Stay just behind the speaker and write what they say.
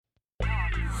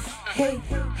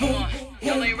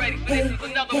Y'all ain't ready for this. Is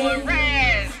another one.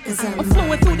 Raz. I'm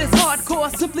flowing through this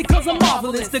hardcore simply cause I'm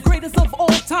marvelous. The greatest of all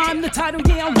time, the title,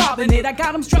 yeah, I'm robbing it. I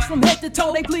got them stressed from head to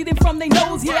toe, they bleeding from their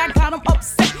nose. Yeah, I got them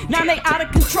upset, now they out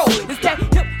of control. It's that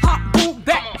hip-hop boom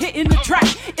back, hitting the track.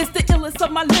 It's the illest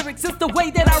of my lyrics, it's the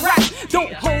way that I rap.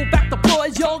 Don't hold back the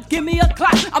applause, y'all, give me a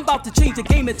clap. I'm about to change the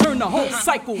game and turn the whole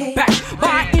cycle back.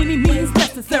 By any means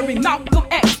necessary, Malcolm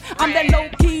X. I'm that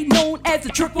low-key known as a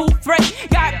triple threat.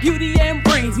 Got beauty and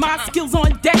brains, my skills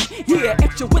on deck. Yeah,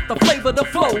 extra with the flavor, the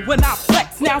flow when I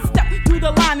flex. Now step through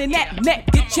the line and that neck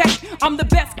get checked. I'm the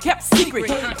best kept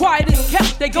secret, quiet as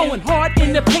kept. They going hard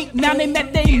in the paint, now they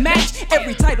met they match.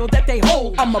 Every title that they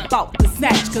hold, I'm about to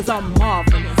snatch. Cause I'm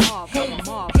marvelous. Cause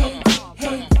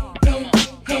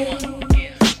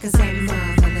I'm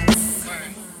marvelous.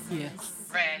 Yeah.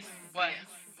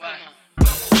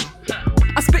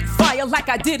 I spit fire like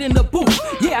I did in the booth.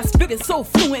 Yeah, I spit it so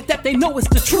fluent that they know it's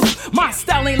the truth. My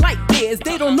style ain't like theirs,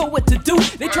 they don't know what to do.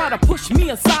 They try to push me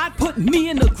aside, put me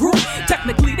in the group.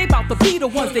 Technically, they bout to be the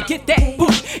ones that get that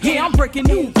boot. Yeah, I'm breaking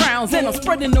new grounds and I'm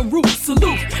spreading the roots.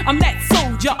 Salute, I'm that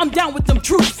soldier, I'm down with them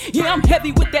troops. Yeah, I'm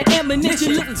heavy with that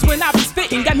ammunition lyrics when I be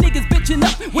spitting. Got niggas bitching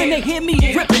up when they hear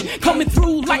me ripping. Coming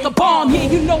through like a bomb,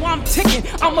 yeah, you know I'm ticking.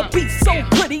 I'm a beast so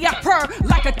pretty, I purr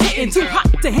like a kitten. Too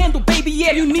hot to handle, baby,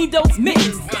 yeah, you need those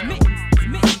mittens.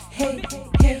 Hey,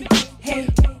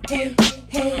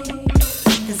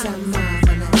 cause I'm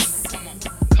marvelous.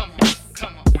 Come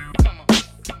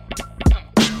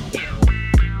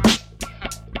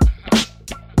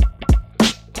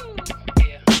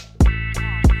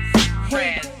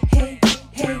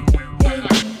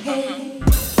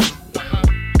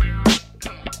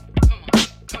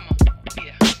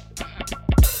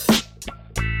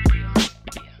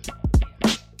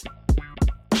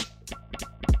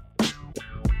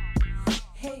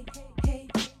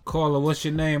Caller, what's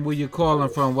your name? Where you calling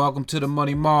from? Welcome to the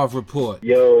Money Marv Report.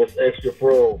 Yo, it's Extra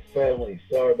Pro family.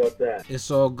 Sorry about that. It's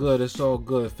all good. It's all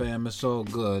good, fam. It's all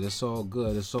good. It's all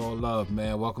good. It's all love,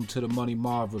 man. Welcome to the Money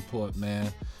Marv Report,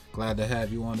 man. Glad to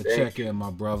have you on the check-in, my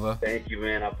brother. Thank you,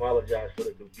 man. I apologize for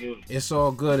the confusion. It's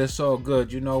all good. It's all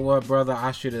good. You know what, brother?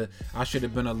 I should have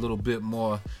been a little bit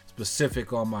more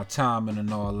specific on my timing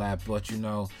and all that, but you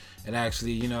know, it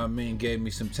actually, you know what I mean, gave me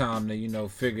some time to, you know,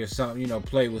 figure something, you know,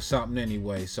 play with something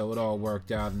anyway. So it all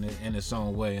worked out in its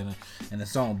own way and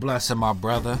its own blessing, my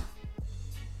brother.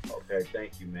 Okay,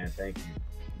 thank you, man. Thank you.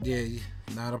 Yeah,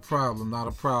 not a problem,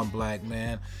 black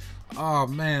man. Oh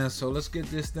man, so let's get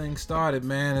this thing started,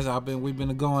 man. We've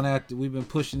been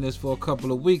pushing this for a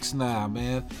couple of weeks now,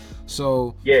 man.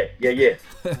 So yeah.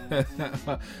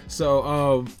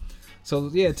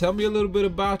 So yeah, tell me a little bit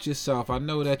about yourself. I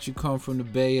know that you come from the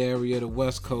Bay Area, the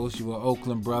West Coast. You were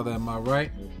Oakland brother, am I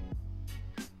right?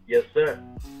 Yes, sir.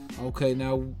 Okay,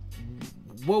 now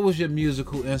what was your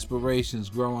musical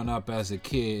inspirations growing up as a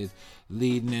kid,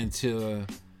 leading into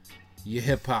your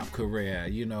hip hop career?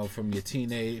 You know, from your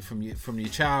teenage, from your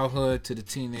childhood to the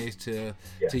teenage to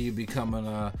you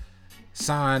becoming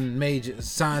signed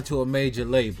to a major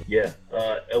label. Yeah.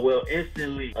 Well,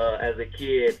 instantly, as a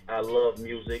kid, I loved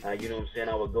music. You know what I'm saying?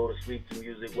 I would go to sleep to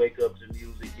music, wake up to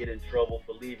music, get in trouble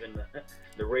for leaving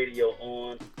the radio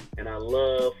on. And I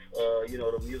love, you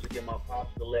know, the music in my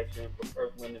pop selection, from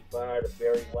Earth, Wind & Fire to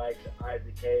Barry White to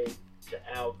Isaac Hayes to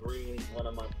Al Green. He's one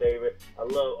of my favorite. I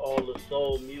love all the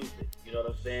soul music, you know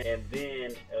what I'm saying? And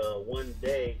then one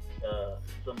day,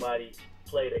 somebody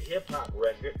played a hip-hop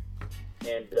record,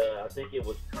 and I think it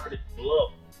was Curtis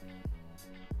Blow.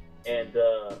 And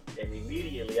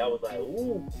immediately I was like,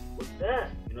 ooh, what's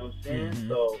that? You know what I'm saying? Mm-hmm.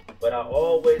 So, but I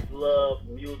always loved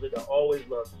music. I always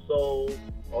loved soul.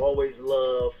 I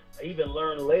even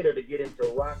learned later to get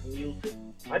into rock music.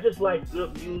 I just like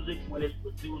good music when it's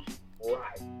produced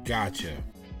right. Gotcha.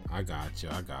 I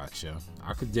gotcha.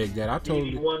 I could dig that. I told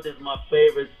you. Stevie Wonder's my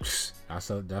favorite.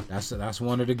 That's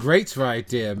one of the greats right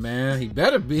there, man. He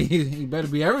better be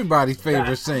everybody's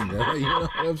favorite singer. You know what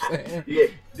I'm saying? Yeah,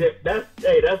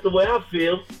 that's the way I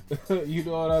feel. You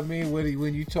know what I mean?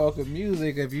 When you talking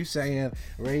music, if you saying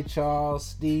Ray Charles,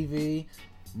 Stevie,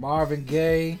 Marvin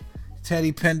Gaye,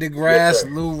 Teddy Pendergrass,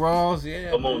 Lou Rawls,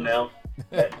 yeah. Come on now.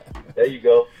 There you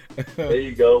go.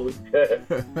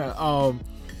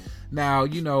 Now,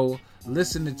 you know,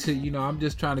 listening to, you know, I'm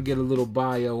just trying to get a little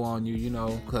bio on you, you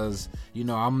know, because, you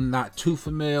know, I'm not too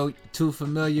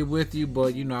familiar with you,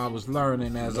 but, you know, I was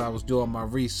learning as I was doing my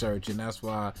research, and that's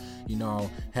why, you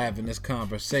know, having this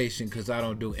conversation, because I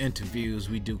don't do interviews,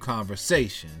 we do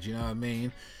conversations, you know what I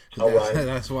mean?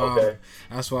 That's why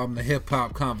I'm the hip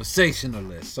hop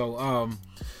conversationalist.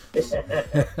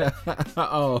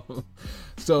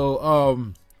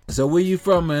 So where you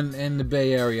from in the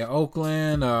Bay Area?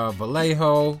 Oakland,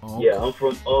 Vallejo? Oh, Yeah, I'm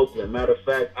from Oakland. Matter of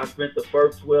fact, I spent the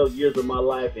first 12 years of my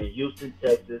life in Houston,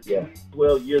 Texas. Yeah,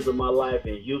 12 years of my life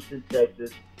in Houston,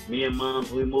 Texas. Me and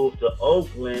Moms, we moved to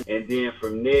Oakland, and then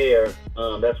from there,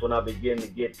 that's when I began to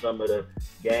get some of the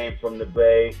game from the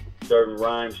Bay, certain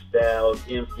rhyme styles,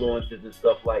 influences, and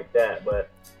stuff like that. But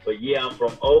yeah, I'm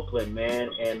from Oakland,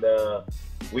 man, and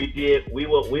we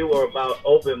were about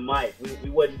open mic. We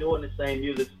wasn't doing the same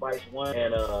music Spice One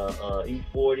and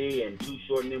E40 and Too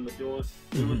Short and them were doing.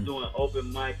 We was doing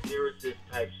open mic lyricist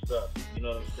type stuff. You know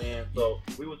what I'm saying? So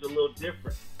we was a little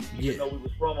different, even though we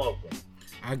was from Oakland.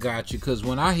 I got you, cause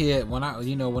when I hear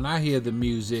the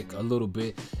music a little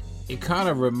bit, it kind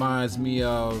of reminds me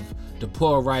of the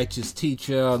Poor Righteous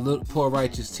Teacher, Poor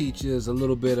Righteous Teachers, a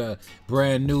little bit of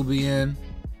Brand Nubian,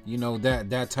 you know,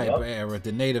 that type of era,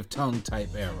 the Native Tongue type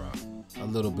era, a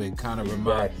little bit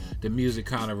the music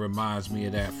kind of reminds me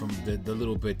of that from the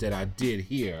little bit that I did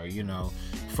hear, you know,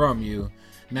 from you.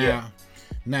 Now.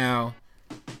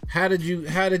 How did you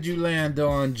land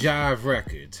on Jive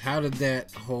Records? How did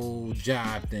that whole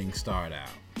Jive thing start out?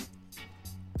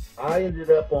 I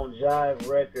ended up on Jive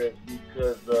Records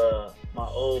because my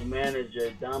old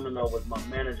manager, Domino, was my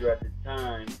manager at the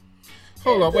time.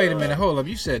 Hold up, wait a minute, hold up.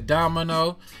 You said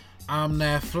Domino, I'm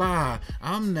that fly,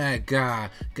 I'm that guy.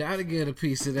 Gotta get a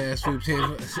piece of that sweet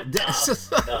potato.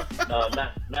 No,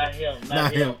 not him.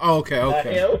 Not him. Okay. Not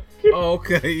him.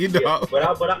 Okay, you know. Yeah,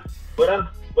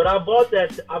 but I bought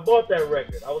that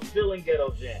record. I was feeling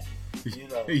Ghetto Jam. You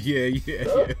know. Yeah.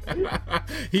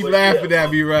 He laughing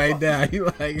at me right now. He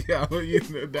like, you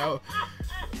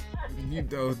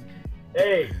know.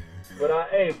 Hey,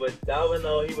 but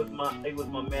Domino, he was my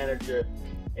manager,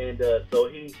 and so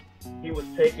he was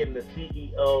taking the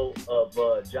CEO of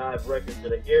Jive Records to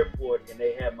the airport, and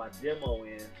they had my demo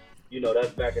in. You know, that's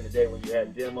back in the day when you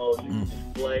had demos, you could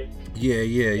just play.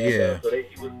 Yeah. So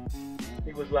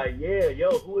he was like, yeah,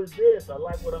 yo, who is this? I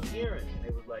like what I'm hearing. And they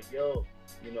was like, yo,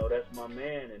 you know, that's my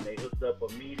man. And they hooked up a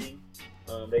meeting.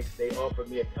 They offered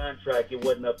me a contract. It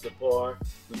wasn't up to par.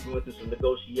 We went through some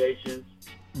negotiations.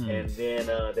 And then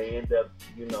they ended up,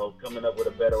 you know, coming up with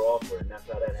a better offer. And that's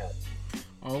how that happened.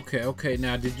 Okay.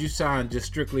 Now, did you sign just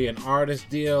strictly an artist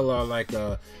deal or like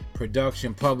a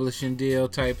production publishing deal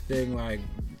type thing? Like,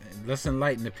 let's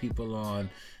enlighten the people on,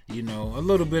 you know, a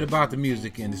little bit about the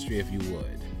music industry, if you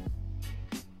would.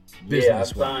 I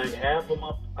signed half of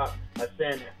my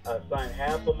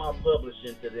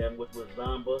publishing to them, which was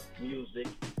Zamba Music,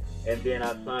 and then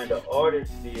I signed an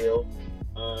artist deal,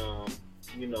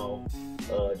 you know,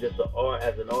 just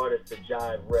as an artist to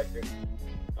Jive Records,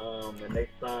 and they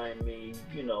signed me,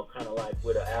 you know, kind of like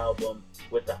with an album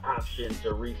with the option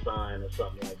to re-sign or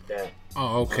something like that.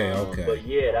 Oh, okay. But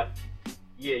yeah.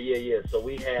 So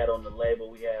we had on the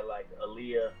label, we had like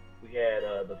Aaliyah, we had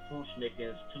the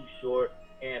Fushnikins, Too Short,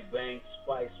 and Banks,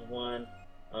 Spice One,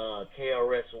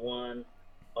 KRS-One,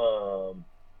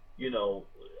 you know,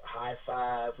 High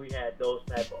Five. We had those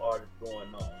type of artists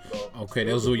going on. So okay,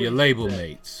 those were your label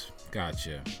mates.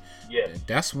 Gotcha. Yeah.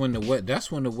 That's when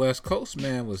the West Coast,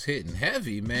 man, was hitting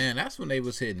heavy, man. That's when they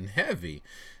was hitting heavy.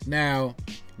 Now,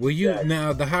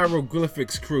 now the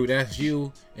Hieroglyphics crew, that's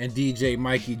you and DJ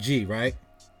Mikey G, right?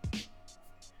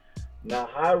 Now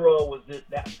Hyro is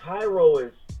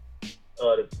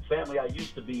the family I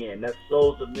used to be in. That's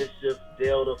Souls of Mischief,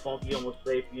 Delta, Funky Homo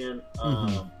Sapien,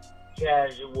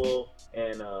 Casual,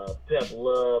 and Pep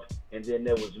Love, and then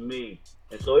there was me.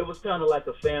 And so it was kind of like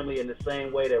a family in the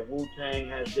same way that Wu-Tang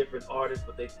has different artists,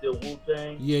 but they still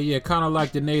Wu-Tang. Yeah, kind of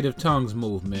like the Native Tongues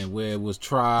movement, where it was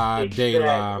Tribe,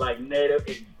 Daylight. Like Native.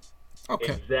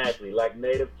 Okay. Exactly. Like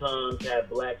Native Tongues had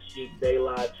Black Sheep,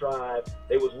 Daylight, Tribe.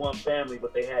 They was one family,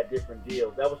 but they had different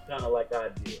deals. That was kind of like our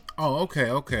deal. Oh, okay.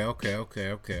 I got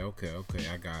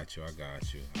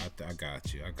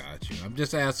you. I'm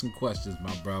just asking questions,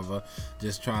 my brother.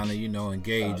 Just trying to, you know,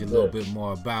 engage a little bit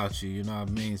more about you. You know what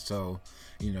I mean? So,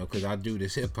 you know, because I do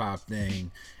this hip hop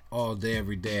thing all day,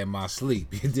 every day in my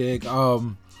sleep. You dig?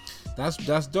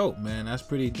 That's dope, man. That's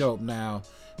pretty dope. Now,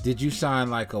 did you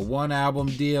sign like a one album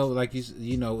deal? Like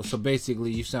you know, so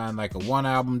basically you signed like a one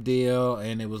album deal,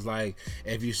 and it was like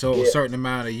if you sold a certain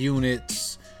amount of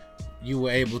units, you were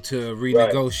able to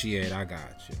renegotiate. Right.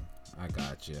 I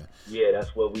got you. Yeah,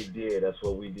 that's what we did.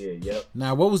 Yep.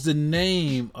 Now, what was the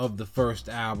name of the first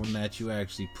album that you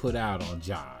actually put out on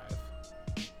Jive?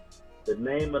 The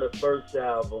name of the first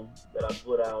album that I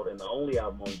put out, and the only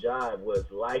album on Jive, was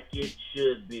Like It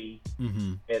Should Be.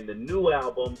 Mm-hmm. And the new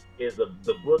album is the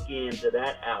bookend to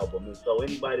that album. And so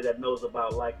anybody that knows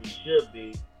about Like It Should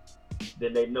Be,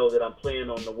 then they know that I'm playing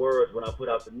on the words when I put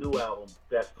out the new album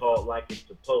that's called Like It's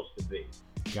Supposed to Be.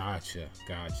 Gotcha.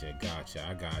 I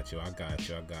got you.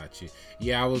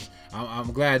 Yeah,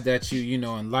 I'm glad that you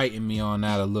enlightened me on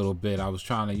that a little bit. I was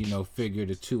trying to, figure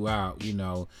the two out,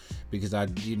 because I,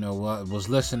 was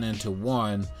listening to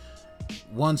one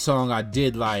song I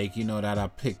did like, that I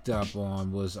picked up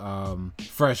on was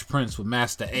Fresh Prince with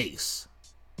Master Ace.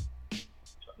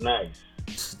 Nice.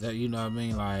 That, you know what I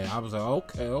mean? Like, I was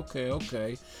like,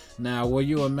 okay. Now, were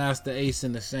you and Master Ace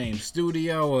in the same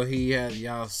studio, or he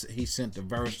sent the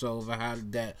verse over? How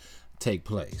did that take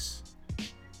place?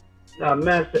 Now,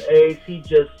 Master Ace, he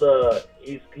just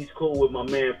he's cool with my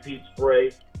man Pete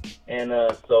Spray, and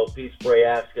so Pete Spray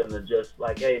asked him to just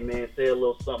like, hey man, say a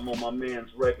little something on my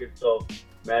man's record. So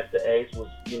Master Ace was,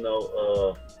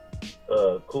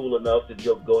 cool enough to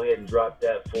just go ahead and drop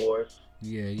that for us.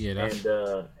 Yeah, that's...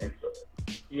 so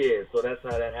that's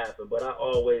how that happened. But I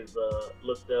always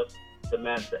looked up to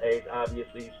Master Ace.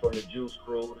 Obviously, he's from the Juice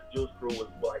Crew. The Juice Crew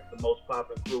was like the most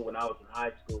popular crew when I was in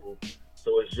high school.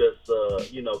 So it's just,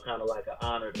 kind of like an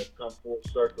honor to come full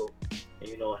circle and,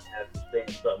 have to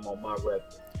stand something on my record.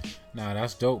 Nah,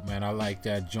 that's dope, man. I like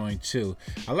that joint, too.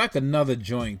 I like another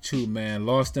joint, too, man.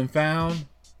 Lost and Found?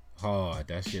 Hard.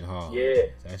 That shit hard. Yeah.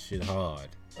 That shit hard.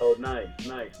 Oh, nice.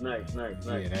 Yeah,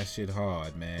 that shit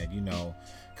hard, man.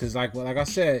 Because like I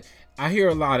said, I hear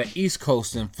a lot of East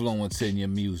Coast influence in your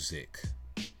music.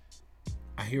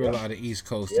 I hear a lot of East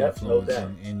Coast influence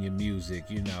in your music,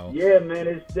 Yeah, man,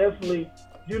 it's definitely,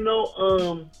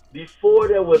 before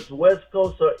there was West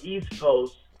Coast or East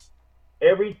Coast,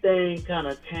 everything kind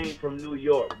of came from New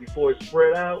York before it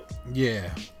spread out. Yeah.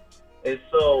 And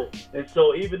so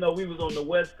even though we was on the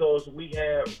West Coast, we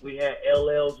had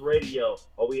LL's radio,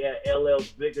 or we had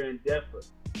LL's Bigger and Deffer.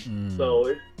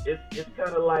 So it's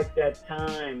kind of like that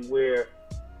time where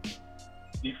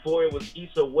before it was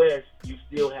East or West, you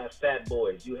still had Fat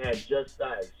Boys, you had Just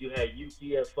Ice, you had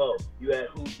UTFO, you had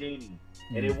Houdini,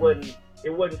 and it wasn't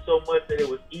so much that it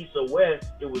was East or West,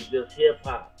 it was just hip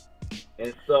hop.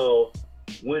 And so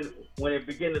when it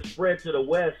began to spread to the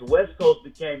West Coast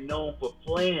became known for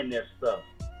playing their stuff.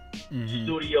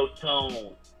 Studio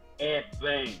Tone, Ant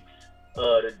Banks,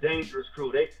 the Dangerous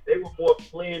Crew, they were more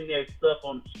playing their stuff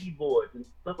on keyboards, and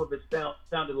some of it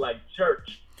sounded like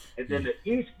church. And then the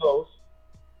East Coast,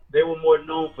 they were more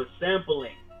known for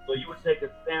sampling. So you would take a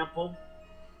sample,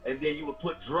 and then you would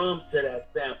put drums to that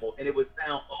sample, and it would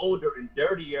sound older and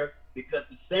dirtier because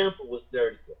the sample was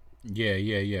dirtier.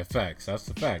 Yeah. Facts. That's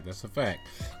a fact.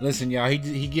 Listen, y'all,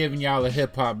 he giving y'all a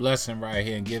hip hop lesson right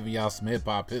here and giving y'all some hip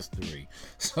hop history.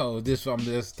 So I'm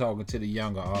just talking to the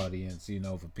younger audience,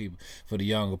 for the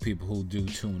younger people who do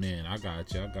tune in. I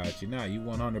got you. Now you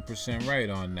 100%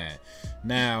 right on that.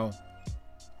 Now,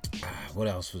 what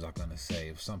else was I gonna say?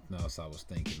 It was something else I was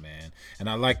thinking, man. And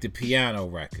I like the piano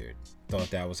record.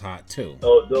 Thought that was hot too.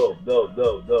 Oh, dope.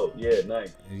 Yeah,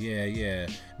 nice. Yeah.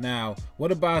 Now,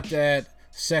 what about that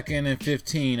Second and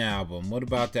 15 album? What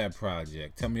about that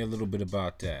project? Tell me a little bit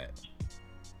about that.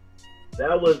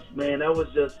 That was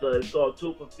just it's called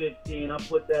 2 for 15. I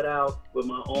put that out with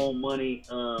my own money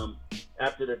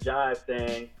after the Jive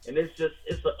thing, and it's an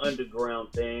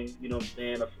underground thing. You know what I'm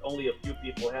saying? Only a few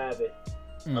people have it,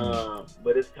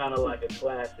 but it's kind of like a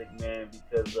classic, man,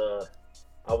 because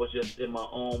I was just in my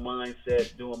own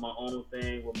mindset, doing my own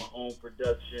thing with my own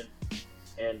production.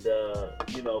 And,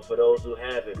 for those who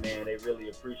have it, man, they really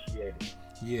appreciate it.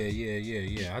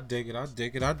 Yeah. I dig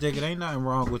it. Ain't nothing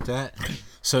wrong with that.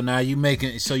 So now you make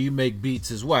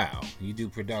beats as well. You do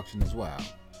production as well.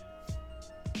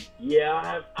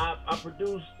 Yeah, I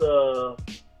produced on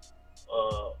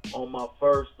my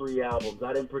first 3 albums.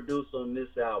 I didn't produce on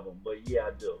this album, but yeah,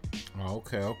 I do.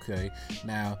 Okay.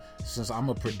 Now, since I'm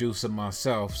a producer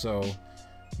myself, so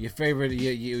your favorite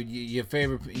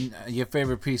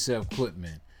piece of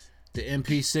equipment, the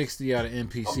MP60 or the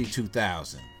MPC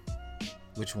 2000?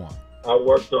 Which one? I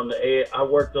worked on the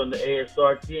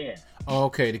ASR 10. Oh,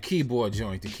 okay, the keyboard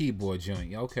joint. Okay.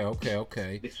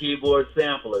 The keyboard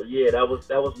sampler. Yeah, that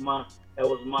was my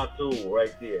tool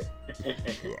right there.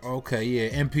 Okay, yeah,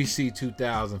 MPC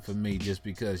 2000 for me, just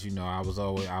because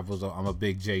I'm a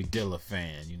big Jay Dilla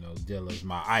fan. Dilla's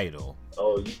my idol.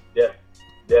 Oh, yeah.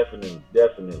 Definitely.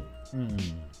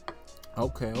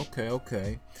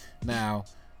 Okay. Now,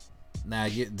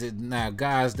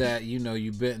 guys that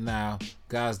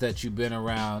you've been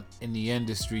around in the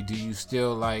industry, do you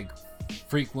still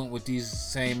frequent with these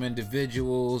same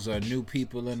individuals or new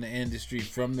people in the industry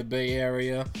from the Bay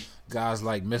Area? Guys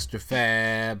like Mr.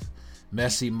 Fab,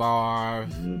 Messy Marv.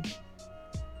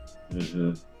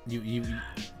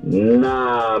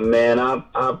 Nah, man. I'm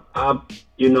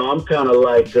kind of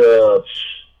like,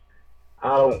 I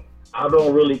don't, I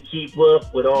don't really keep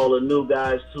up with all the new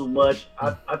guys too much.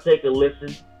 I take a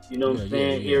listen, you know what I'm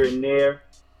saying, here and there.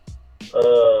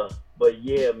 But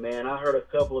yeah, man, I heard a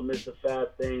couple of Mr.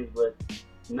 Fab things, but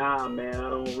nah, man, I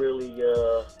don't really,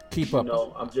 keep up.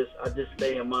 I just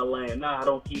stay in my lane. Nah, I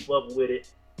don't keep up with it,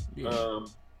 Yeah.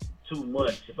 too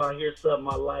much. If I hear something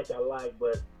I like,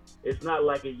 but it's not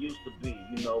like it used to be,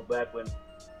 back when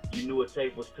you knew a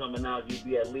tape was coming out, you'd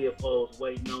be at Leopold's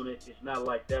waiting on it. It's not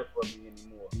like that for me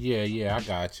anymore. Yeah, I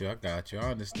got you. I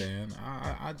understand.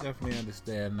 I definitely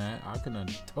understand that. I can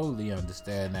totally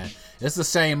understand that. It's the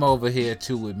same over here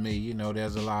too with me.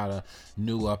 There's a lot of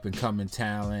new up and coming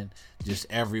talent just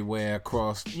everywhere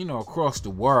across the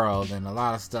world, and a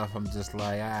lot of stuff I'm just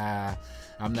like,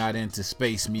 I'm not into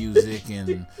space music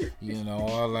and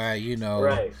all that,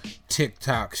 right.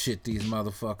 TikTok shit these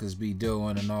motherfuckers be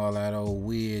doing and all that old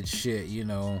weird shit,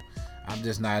 I'm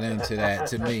just not into that.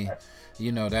 To me,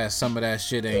 that some of that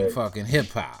shit ain't fucking hip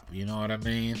hop, you know what I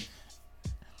mean?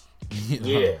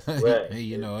 Yeah, right.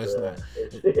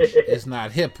 It's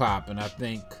not hip hop, and I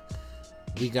think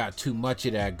we got too much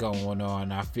of that going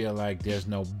on. I feel like there's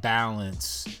no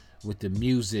balance with the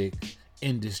music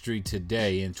industry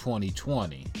today in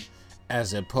 2020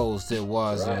 as opposed to it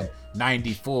was in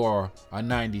 94 or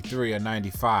 93 or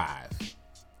 95.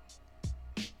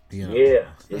 Yeah,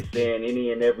 they're saying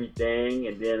any and everything,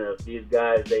 and then these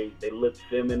guys they look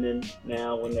feminine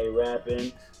now when they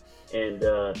rapping, and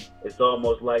it's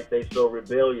almost like they so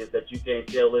rebellious that you can't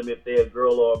tell them if they're a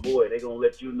girl or a boy. They gonna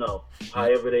let you know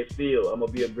however they feel. I'm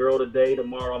gonna be a girl today,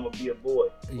 tomorrow I'm gonna be a boy.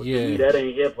 Well, to me, that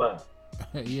ain't hip hop.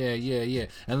 Yeah.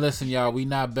 And listen, y'all, we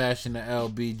not bashing the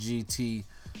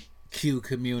LGBTQ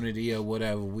community or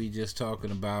whatever. We just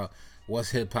talking about what's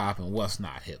hip hop and what's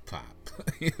not hip hop.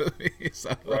 So,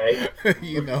 right.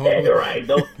 Right.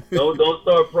 Don't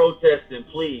start protesting,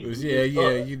 please. Yeah.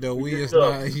 We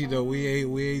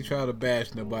ain't trying to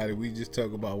bash nobody. We just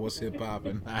talk about what's hip hop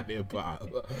and not hip hop.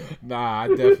 Nah, I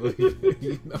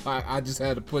definitely. I just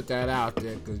had to put that out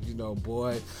there because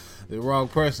boy, the wrong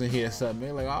person hears something,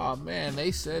 they're like, oh man,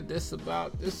 they said this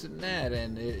about this and that,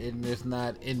 and it's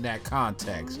not in that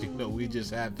context. We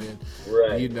just having,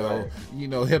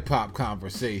 hip hop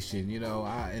conversation,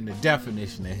 and the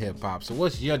definition of hip hop. So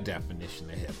what's your definition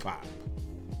of hip hop?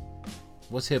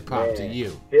 What's hip hop to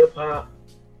you? Hip hop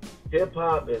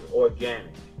is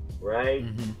organic, right?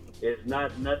 Mm-hmm. It's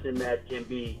not nothing that can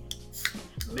be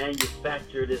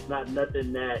manufactured. It's not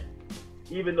nothing that,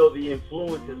 even though the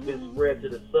influence has been spread to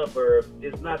the suburbs,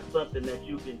 it's not something that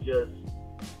you can just,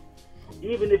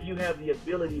 even if you have the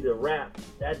ability to rap,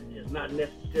 that is not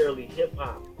necessarily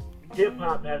hip-hop.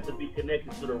 Hip-hop has to be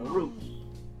connected to the roots.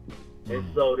 And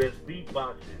so there's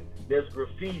beatboxing, there's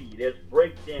graffiti, there's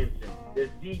breakdancing, there's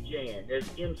DJing, there's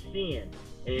MCing.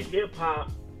 And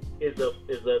hip-hop is a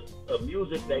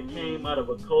music that came out of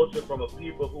a culture from a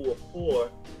people who were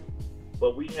poor,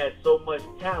 but we had so much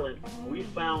talent, we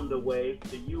found a way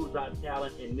to use our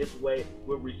talent in this way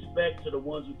with respect to the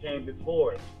ones who came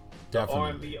before us.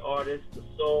 Definitely. The R&B artists, the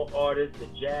soul artists, the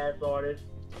jazz artists.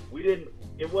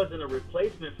 It wasn't a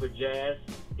replacement for jazz.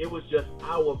 It was just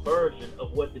our version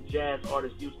of what the jazz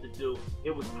artists used to do.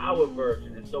 It was our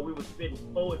version. And so we were spitting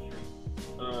poetry,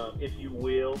 if you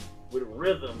will, with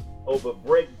rhythm over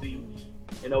break beats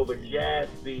and over jazz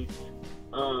beats.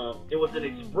 It was an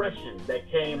expression that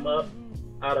came up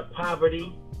out of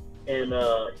poverty, and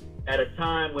at a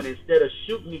time when instead of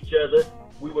shooting each other,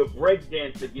 we would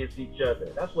breakdance against each other.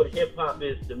 That's what hip hop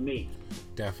is to me.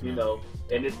 Definitely.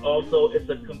 And it's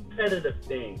a competitive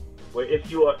thing where if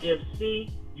you are MC,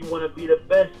 you want to be the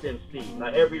best MC. Now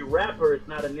every rapper is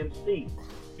not an MC.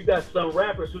 You got some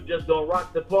rappers who just gonna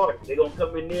rock the party. They're gonna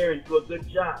come in there and do a good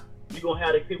job. You're gonna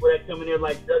have the people that come in there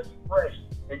like Dougie Fresh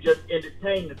and just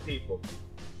entertain the people.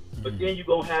 But then you're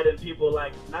going to have them people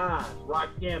like Nas,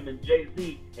 Rakim, and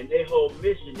Jay-Z, and their whole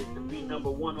mission is to be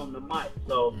number one on the mic.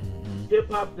 So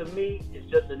hip-hop to me is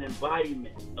just an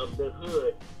embodiment of the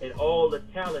hood and all the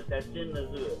talent that's in the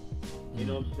hood. You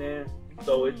know what I'm saying?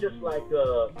 So it's just like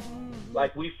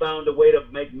we found a way to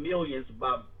make millions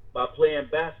by playing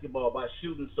basketball, by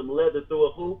shooting some leather through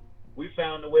a hoop. We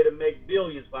found a way to make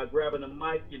billions by grabbing a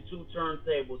mic and 2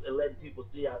 turntables and letting people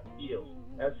see our skills.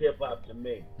 That's hip-hop to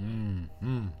me.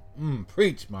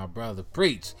 Preach, my brother,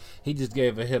 preach. He just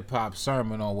gave a hip-hop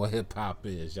sermon on what hip-hop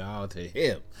is, y'all, to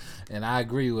him. And I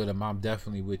agree with him. I'm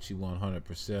definitely with you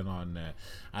 100% on that.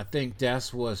 I think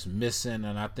that's what's missing,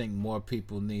 and I think more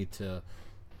people need to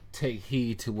take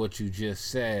heed to what you just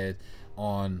said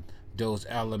on those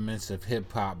elements of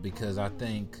hip-hop, because I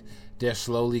think they're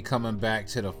slowly coming back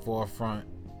to the forefront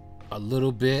a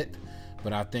little bit,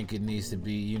 but I think it needs to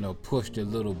be, you know, pushed a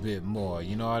little bit more.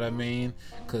 You know what I mean?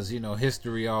 Because, you know,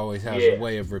 history always has a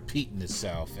way of repeating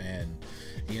itself, and,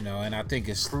 you know, and I think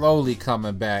it's slowly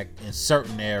coming back in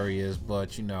certain areas,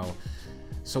 but, you know.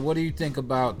 So what do you think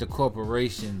about the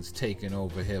corporations taking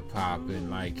over hip hop and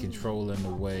like controlling the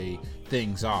way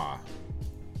things are?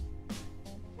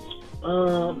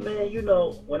 Man, you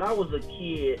know, when I was a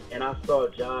kid and I saw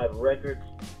Jive Records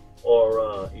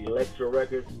or Electro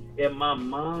Records, in my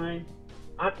mind,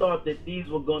 I thought that these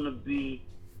were going to be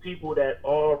people that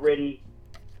already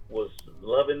was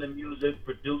loving the music,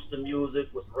 produced the music,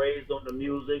 was raised on the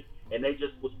music, and they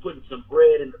just was putting some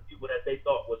bread in the people that they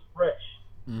thought was fresh.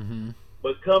 Mm-hmm.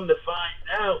 But come to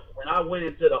find out, when I went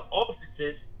into the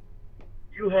offices,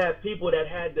 you had people that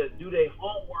had to do their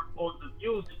homework on the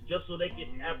music just so they could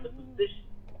have the position.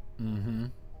 Mm-hmm.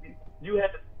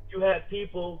 You had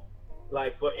people,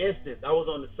 like, for instance, I was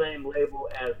on the same label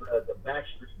as the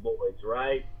Backstreet Boys,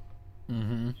 right?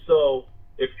 Mm-hmm. So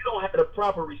if you don't have the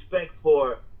proper respect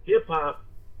for hip hop,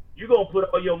 you're gonna put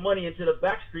all your money into the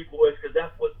Backstreet Boys because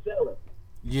that's what's selling.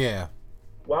 Yeah.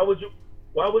 Why would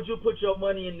you put your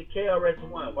money in the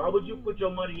KRS-One? Why would you put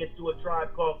your money into a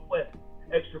Tribe Called Quest,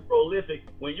 Extra Prolific,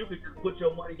 when you could just put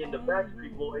your money in the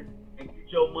Backstreet Boys and get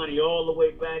your money all the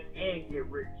way back and get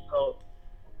rich? So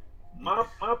my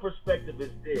perspective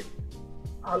is this.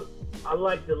 I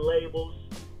like the labels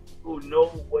who know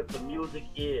what the music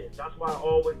is. That's why I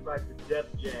always like the Def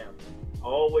Jam. I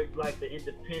always like the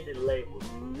independent labels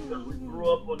because we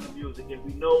grew up on the music and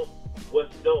we know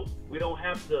what's dope. We don't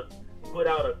have to put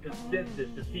out a consensus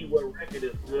to see what record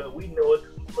is good. We know it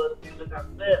because we love the music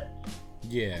ourselves.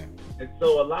 Yeah. And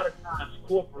so a lot of times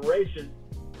corporations,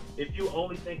 if you're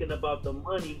only thinking about the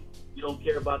money, you don't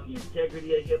care about the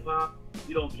integrity of hip hop.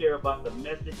 You don't care about the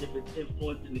message if it's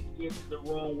influencing the kids the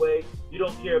wrong way. You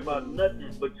don't care about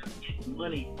nothing but just getting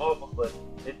money off of us.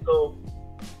 And so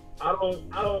I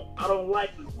don't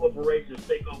like when corporations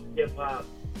take over hip hop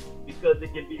because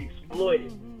it can be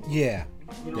exploited. Yeah.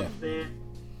 You know what I'm saying?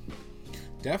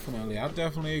 Definitely. I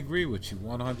definitely agree with you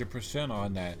 100%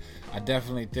 on that. I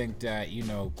definitely think that, you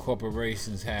know,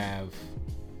 corporations have,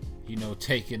 you know,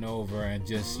 taken over and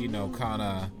just, you know, kind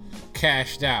of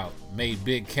cashed out, made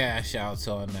big cash outs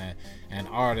on that, and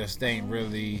artists ain't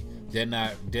really, they're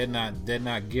not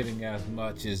getting as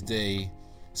much as they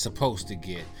supposed to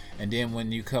get. And then when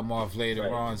you come off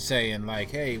later on saying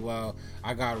like, hey, well,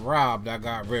 I got robbed, I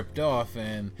got ripped off,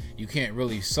 and you can't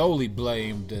really solely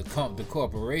blame the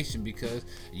corporation because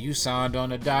you signed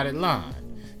on a dotted line.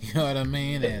 You know what I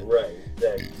mean? And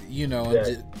exactly. You know,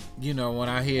 exactly. And you know, when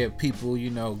I hear people,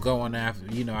 you know, going after,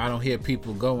 you know, I don't hear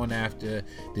people going after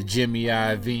the Jimmy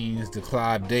Iovine's, the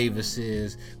Clive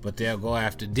Davises, but they'll go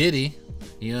after Diddy.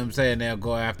 You know what I'm saying? They'll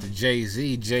go after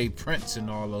Jay-Z, Jay Prince, and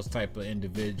all those type of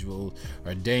individuals,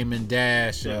 or Damon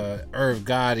Dash, Irv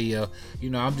Gotti, you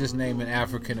know, I'm just naming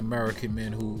African American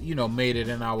men who, you know, made it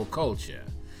in our culture.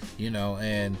 You know,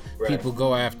 and people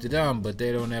go after them, but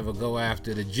they don't ever go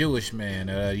after the Jewish man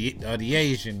or the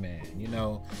Asian man, you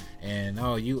know. And,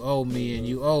 oh, you owe me and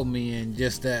you owe me and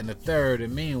just that and the third.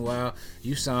 And meanwhile,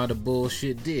 you signed a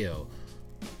bullshit deal.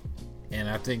 And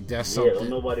I think that's something. Don't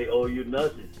nobody owe you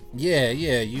nothing. Yeah,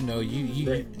 you know,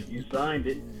 you signed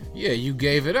it. Yeah, you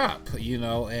gave it up, you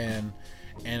know, and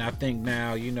I think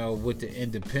now, you know, with the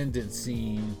independent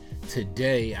scene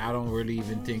today, I don't really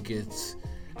even think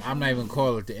I'm not even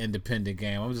call it the independent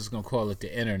game. I'm just gonna call it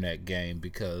the internet game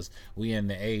because we in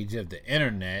the age of the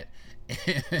internet,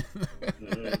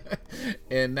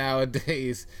 and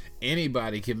nowadays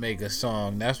anybody can make a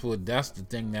song. That's the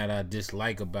thing that I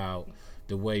dislike about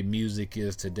the way music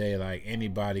is today. Like,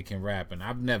 anybody can rap, and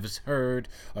I've never heard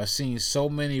or seen so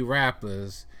many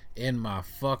rappers in my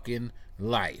fucking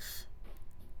life.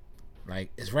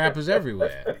 Like, it's rappers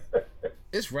everywhere.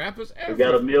 It's rappers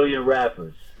everywhere. We got a million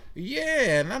rappers.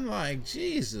 Yeah, and I'm like,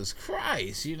 Jesus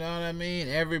Christ, you know what I mean?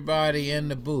 Everybody in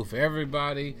the booth,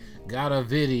 everybody got a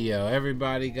video,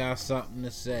 everybody got something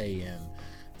to say, and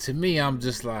to me, I'm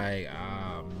just like,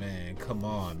 man, come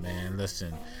on, man,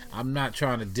 listen, I'm not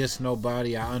trying to diss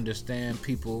nobody. I understand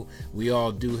people, we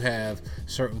all do have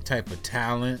certain type of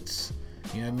talents,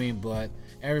 you know what I mean, but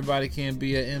everybody can't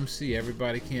be an MC,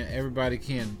 everybody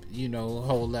can't, you know,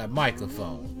 hold that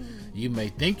microphone. You may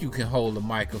think you can hold a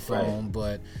microphone,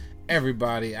 but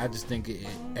I just think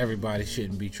everybody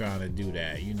shouldn't be trying to do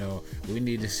that. You know, we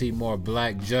need to see more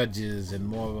black judges and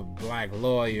more black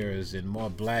lawyers and more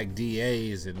black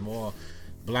DAs and more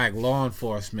black law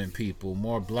enforcement people,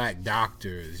 more black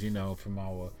doctors, you know, from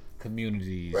our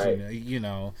communities, you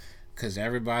know, because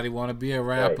everybody want to be a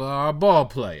rapper or a ball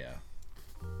player.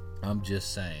 I'm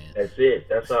just saying. That's it.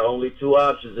 That's our only two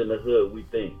options in the hood, we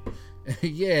think.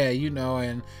 Yeah,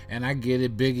 and I get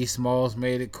it. Biggie Smalls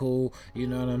made it cool. You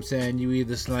know what I'm saying? You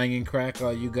either slanging crack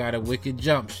or you got a wicked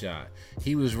jump shot.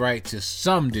 He was right to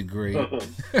some degree.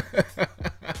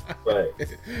 Right.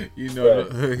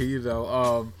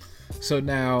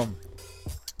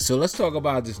 So let's talk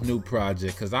about this new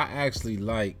project, because I actually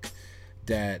like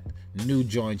that new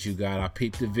joint you got. I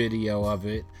peeped the video of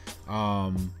it.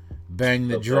 Bang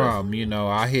the Drum.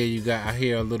 I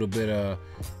hear a little bit of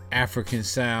African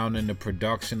sound in the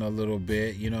production a little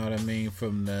bit, you know what I mean,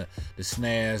 from the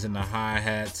snares and the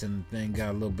hi-hats, and the thing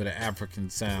got a little bit of African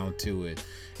sound to it,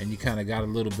 and you kind of got a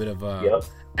little bit of a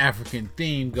African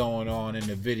theme going on in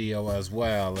the video as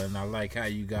well. And I like how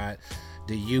you got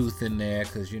the youth in there,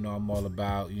 because I'm all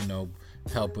about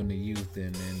helping the youth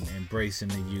and embracing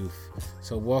the youth.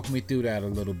 So walk me through that a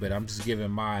little bit. I'm just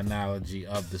giving my analogy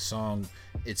of the song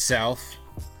itself.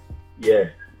 Yeah.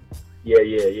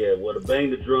 Well, the Bang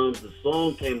the Drums, the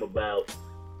song came about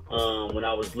when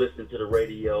I was listening to the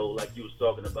radio, like you was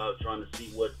talking about, trying to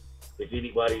see if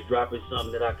anybody's dropping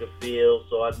something that I could feel.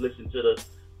 So I'd listen to the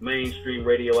mainstream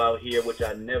radio out here, which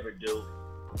I never do.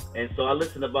 And so I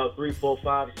listened to about 3, 4,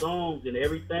 5 songs, and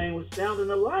everything was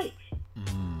sounding alike.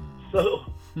 So,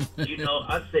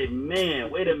 I said,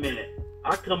 man, wait a minute.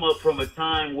 I come up from a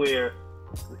time where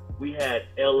we had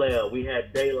LL, we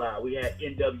had De La, we had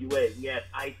NWA, we had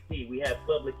Ice-T, we had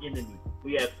Public Enemy,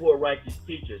 we had Poor Righteous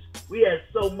Teachers. We had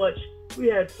so much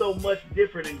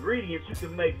different ingredients you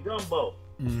can make gumbo.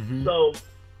 Mm-hmm. So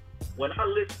when I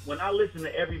listen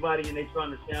to everybody and they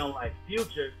starting to sound like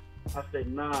Future, I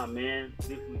said, nah, man,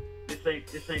 this ain't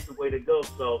the way to go.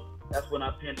 So that's when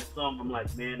I penned the song. I'm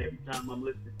like, man, every time I'm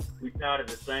listening, we tired of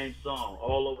the same song.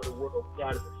 All over the world,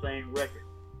 tired of the same record.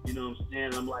 You know what I'm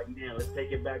saying? I'm like, man, let's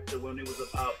take it back to when it was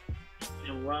about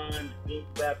and rhymes, beat,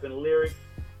 bap, and lyrics,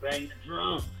 bang the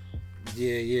drums.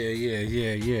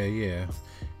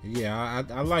 Yeah,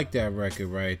 I like that record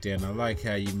right there, and I like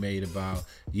how you made about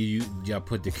y'all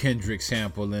put the Kendrick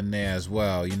sample in there as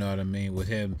well. You know what I mean, with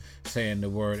him saying the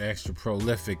word extra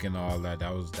prolific and all that.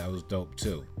 That was dope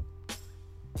too.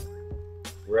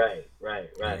 Right.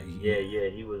 Yeah.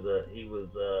 He was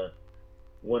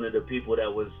one of the people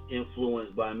that was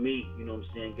influenced by me. You know what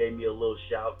I'm saying? Gave me a little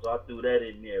shout, so I threw that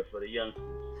in there for the youngsters.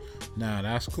 Nah,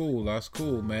 that's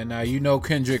cool, man. Now, you know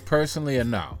Kendrick personally or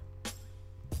no?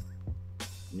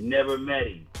 Never met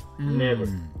him. Never.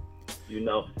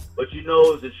 But it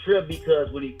was a trip,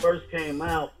 because when he first came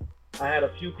out, I had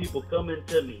a few people coming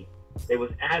to me. They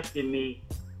was asking me,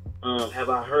 have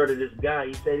I heard of this guy?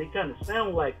 He said, it kind of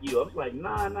sounds like you. I was like,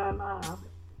 nah.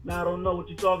 I don't know what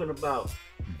you're talking about.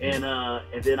 And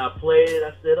then I played it.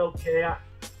 I said, okay,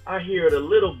 I hear it a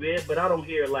little bit, but I don't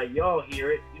hear it like y'all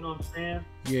hear it. You know what I'm saying?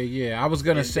 Yeah. I was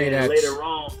gonna say that later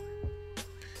on.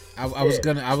 I was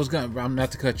gonna. I'm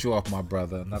not to cut you off, my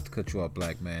brother. Not to cut you off,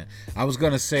 black man. I was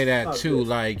gonna say that too. Good.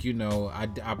 Like,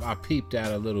 I peeped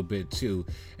that a little bit too,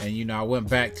 and I went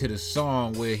back to the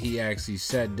song where he actually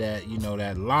said that.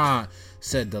 That line,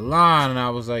 said the line, and I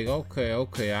was like,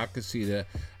 okay, I can see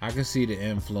the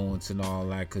influence and all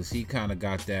that, because he kind of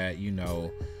got that,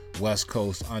 West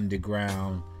Coast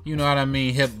underground. You know what I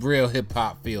mean? Real hip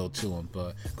hop feel to him.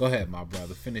 But go ahead, my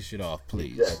brother. Finish it off,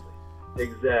 please.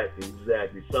 Exactly.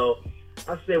 So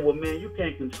I said, well, man, you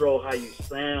can't control how you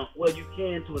sound. Well, you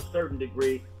can to a certain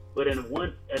degree, but in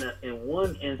one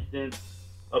instance,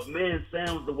 a man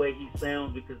sounds the way he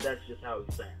sounds because that's just how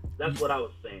he sounds. That's what I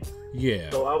was saying. Yeah.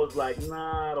 So I was like,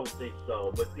 nah, I don't think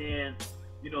so. But then,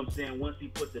 you know what I'm saying, once he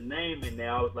put the name in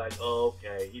there, I was like, oh,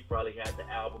 okay, he probably had the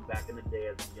album back in the day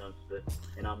as a youngster,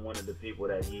 and I'm one of the people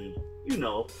that he,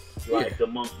 liked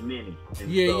amongst many.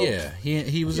 And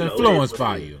he was influenced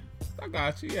by you. I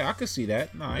got you. Yeah, I can see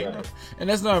that. No, ain't no, and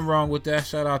there's nothing wrong with that.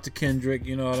 Shout out to Kendrick.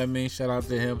 You know what I mean. Shout out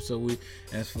to him. So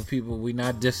as for people, we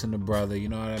not dissing the brother. You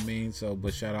know what I mean. So,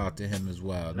 but shout out to him as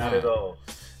well. Not at all.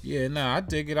 Yeah, I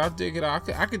dig it. I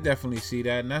could definitely see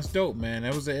that, and that's dope, man.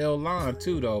 That was an ill line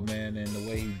too, though, man, and the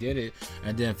way he did it,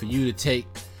 and then for you to take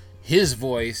his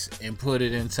voice and put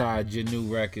it inside your new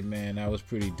record, man, that was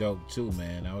pretty dope too,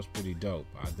 man. That was pretty dope.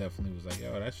 I definitely was like,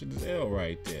 yo, that shit is ill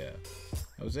right there.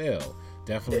 That was ill.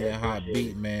 Definitely a hot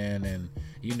beat, man, and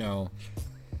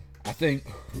I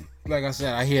think, like I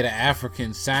said, I hear the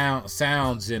African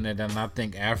sounds in it, and I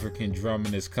think African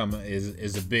drumming is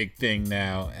a big thing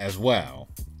now as well.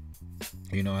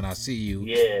 And I see you.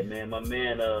 Yeah, man, my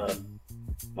man,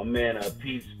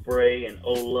 Pete Spray and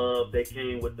O Love, they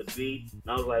came with the beat, and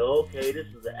I was like, okay, this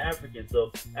is an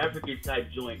African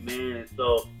type joint, man. And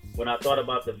so when I thought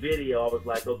about the video, I was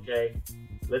like, okay,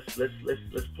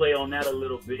 let's play on that a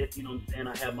little bit. You know what I'm saying?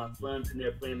 I had my sons in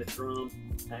there playing the drums.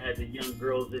 I had the young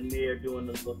girls in there doing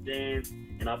the little dance,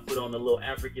 and I put on the little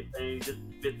African thing just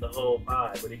to fit the whole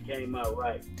vibe. But it came out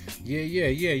right.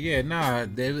 Yeah. Nah,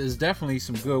 there was definitely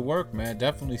some good work, man.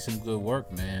 Definitely some good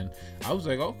work, man. I was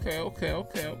like, okay.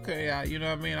 You know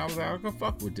what I mean? I was like, I can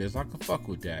fuck with this. I can fuck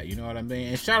with that. You know what I mean?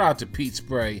 And shout out to Pete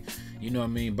Spray. You know what I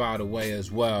mean? By the way,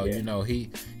 as well. Yeah.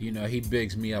 He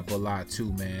bigs me up a lot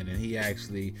too, man. And he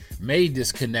actually made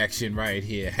this connection right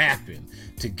here happen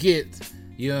to get,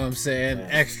 you know what I'm saying,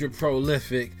 extra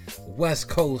prolific West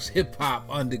Coast hip hop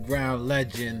underground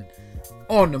legend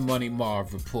on the Money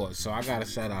Marv Report. So I gotta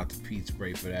shout out to Pete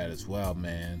Spray for that as well,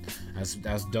 man.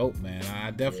 That's dope, man.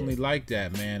 I definitely like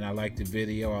that, man. I like the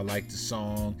video. I like the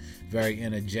song. Very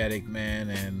energetic, man.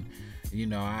 And you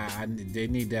know, they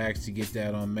need to actually get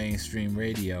that on mainstream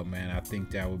radio, man. I think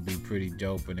that would be pretty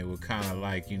dope, and it would kind of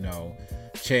like, you know,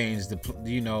 change the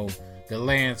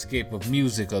landscape of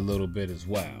music a little bit as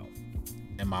well,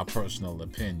 in my personal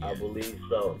opinion. I believe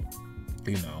so.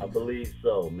 You know, I believe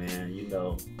so, man. You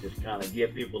know, just kind of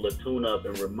give people a tune up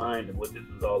and remind them what this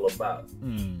is all about.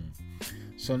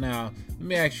 So now, let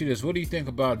me ask you this: what do you think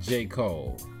about J.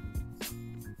 Cole?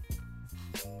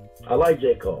 I like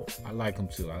J. Cole. I like him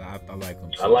too. I like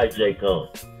him too. I like J.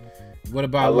 Cole. What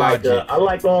about Logic? I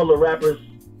like all the rappers.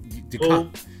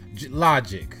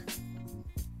 Logic.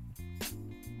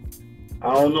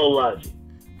 I don't know Logic.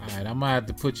 Alright, I'm gonna have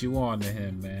to put you on to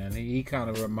him, man. He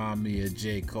kind of remind me of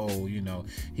J. Cole. You know,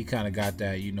 he kind of got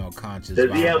that, you know, conscious.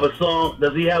 Does he have a song?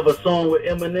 Does he have a song with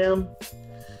Eminem?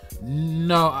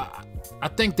 No, I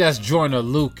think that's Joyner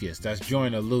Lucas.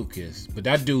 But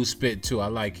that dude spit too. I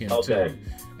like him too.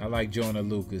 I like Joyner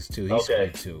Lucas too. He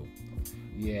spit too.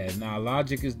 Yeah,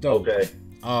 Logic is dope. Okay.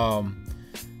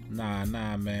 Nah,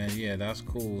 man. Yeah, that's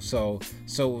cool. So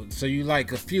you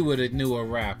like a few of the newer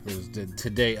rappers, the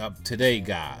today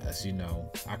guys. You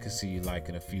know, I can see you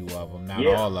liking a few of them, not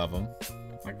all of them.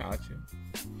 I got you.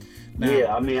 Now,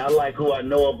 yeah, I mean, I like who I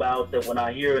know about that when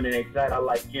I hear it and excite. I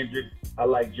like Kendrick. I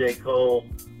like J. Cole.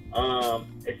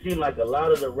 It seemed like a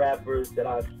lot of the rappers that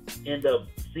I end up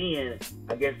seeing,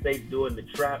 I guess they doing the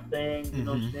trap thing, you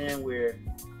know what I'm saying, where,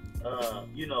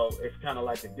 you know, it's kind of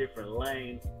like a different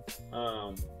lane.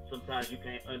 Sometimes you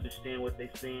can't understand what they're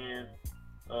saying,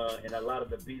 and a lot of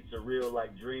the beats are real,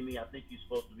 like dreamy. I think you're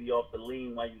supposed to be off the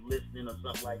lean while you're listening or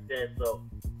something like that, so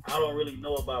I don't really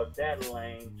know about that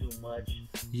lane too much.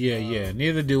 Yeah,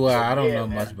 neither do I. I don't know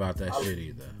much about that shit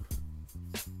either.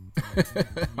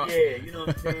 Yeah, you know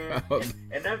what I'm saying?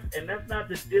 And that's not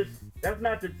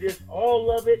to diss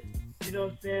all of it, you know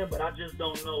what I'm saying? But I just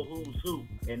don't know who's who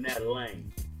in that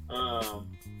lane.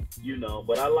 You know,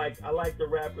 but I like the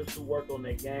rappers who work on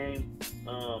their game,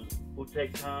 who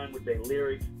take time with their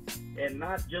lyrics, and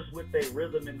not just with their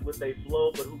rhythm and with their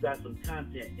flow, but who got some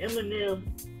content.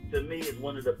 Eminem, to me, is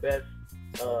one of the best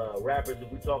rappers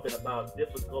if we're talking about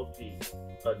difficulty,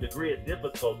 degree of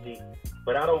difficulty.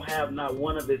 But I don't have not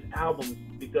one of his albums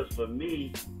because for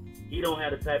me, he don't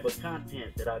have the type of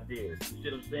content that I did. You see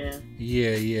what I'm saying?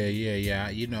 Yeah.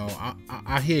 You know,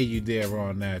 I hear you there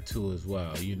on that too as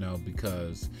well. You know,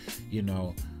 because you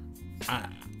know,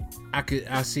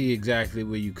 I see exactly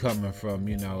where you coming from.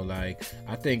 You know, like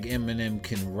I think Eminem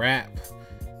can rap.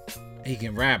 He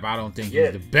can rap. I don't think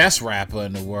he's the best rapper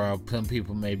in the world. Some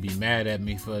people may be mad at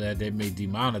me for that. They may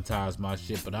demonetize my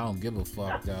shit, but I don't give a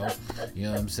fuck though. You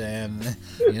know what I'm saying?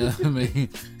 You know what I mean?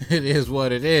 It is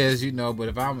what it is, you know. But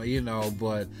if I'm, you know,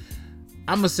 but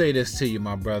I'm gonna say this to you,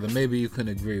 my brother. Maybe you can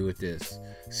agree with this.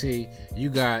 See,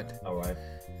 you got. All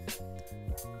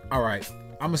right.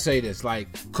 I'm gonna say this. Like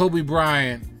Kobe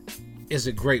Bryant is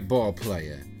a great ball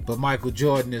player, but Michael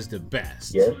Jordan is the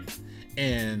best. Yes.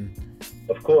 And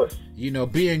of course, you know,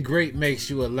 being great makes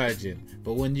you a legend,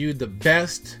 but when you're the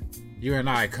best, you're an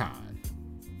icon.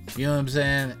 You know what I'm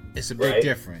saying? It's a big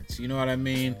difference. You know what I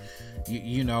mean?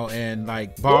 You know, and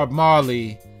like Bob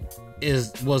Marley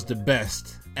was the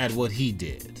best at what he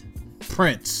did.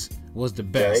 Prince was the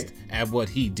best at what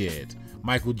he did.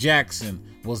 Michael Jackson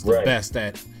was the best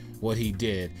at what he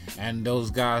did. And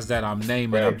those guys that I'm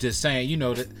naming, I'm just saying, you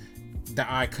know, the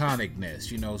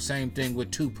iconicness. You know, same thing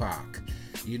with Tupac.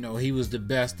 You know, he was the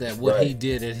best at what he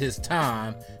did at his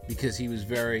time because he was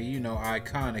very, you know,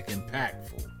 iconic,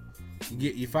 impactful.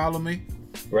 You follow me?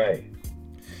 Right.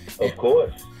 Of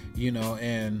course. You know,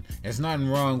 and there's nothing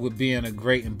wrong with being a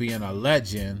great and being a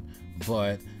legend,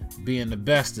 but being the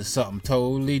best is something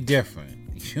totally different.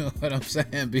 You know what I'm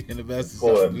saying? Being the best is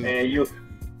something different.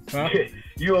 Man,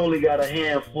 you only got a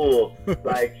handful.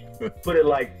 Like, put it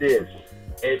like this.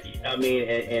 I mean,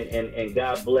 and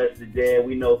God bless the dead.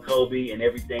 We know Kobe and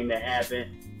everything that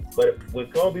happened. But when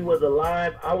Kobe was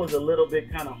alive, I was a little bit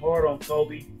kind of hard on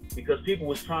Kobe because people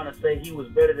was trying to say he was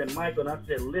better than Michael. And I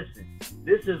said, listen,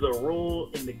 this is a rule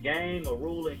in the game, a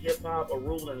rule in hip hop, a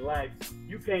rule in life.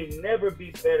 You can't never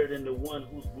be better than the one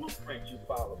whose blueprint you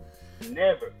follow.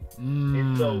 Never.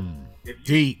 And so, if you,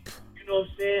 deep. You know what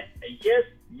I'm saying?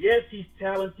 Yes, he's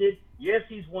talented. Yes,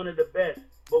 he's one of the best.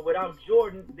 But without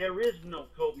Jordan, there is no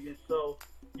Kobe. And so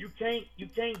you can't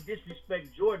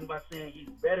disrespect Jordan by saying he's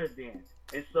better than.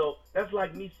 And so that's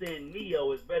like me saying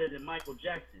Neo is better than Michael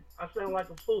Jackson. I sound like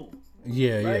a fool.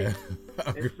 Yeah, right?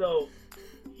 yeah. And so,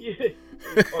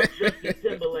 or Justin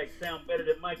Timberlake sound better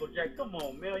than Michael Jackson. Come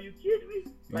on, man, are you kidding me?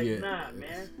 Like, nah,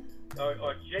 man.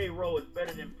 Or J. Rowe is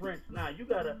better than Prince. Nah, you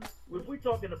gotta. If we're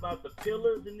talking about the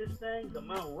pillars in this thing, the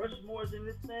Mount Rushmores in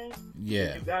this thing,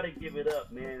 yeah, you gotta give it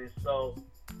up, man. And so,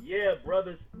 yeah,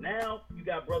 brothers. Now you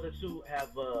got brothers who have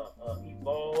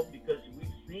evolved because we've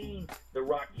seen the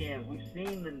Rakims, we've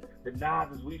seen the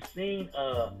Nas's, we've seen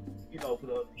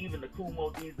even the Kumo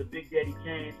D's, the Big Daddy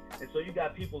Kanes, and so you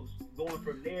got people going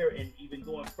from there and even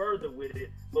going further with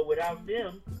it. But without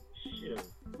them, shoot,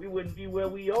 we wouldn't be where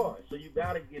we are. So you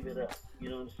gotta give it up. You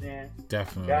know what I'm saying?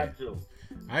 Definitely. Got to.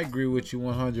 I agree with you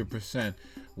 100%.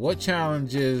 What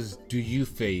challenges do you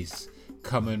face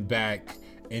coming back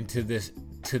into this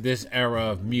era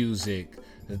of music?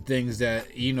 The things that,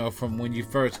 from when you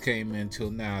first came in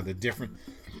till now, the different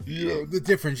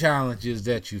challenges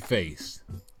that you face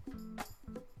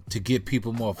to get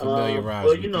people more familiarized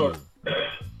with you.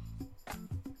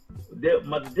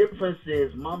 My difference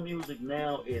is my music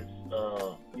now is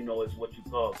is what you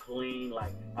call clean.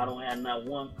 Like I don't have not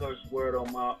one curse word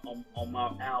on my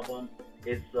album.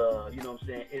 It's you know what I'm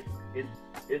saying.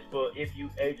 It's for if you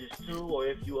ages 2 or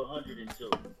if you 102,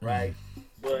 right?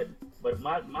 But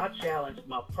my challenge,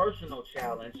 my personal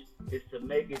challenge, is to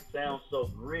make it sound so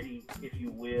gritty, if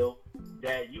you will,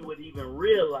 that you would even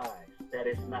realize that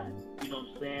it's not. You know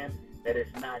what I'm saying? That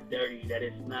it's not dirty. That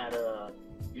it's not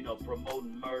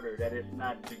promoting murder, that it's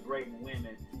not degrading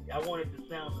women. I want it to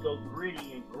sound so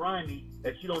gritty and grimy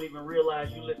that you don't even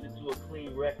realize you listen to a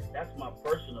clean record. That's my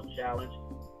personal challenge.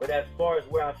 But as far as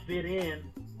where I fit in,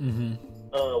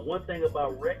 one thing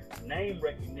about name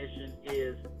recognition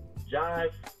is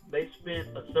Jive, they spent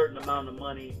a certain amount of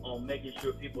money on making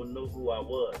sure people knew who I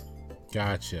was.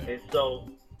 Gotcha. And so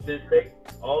since they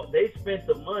spent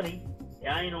the money,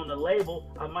 I ain't on the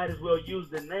label, I might as well use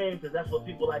the name because that's what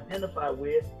people identify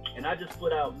with. And I just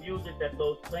put out music that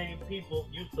those same people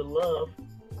used to love.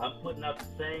 I'm putting out the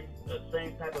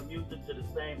same type of music to the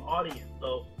same audience.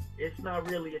 So it's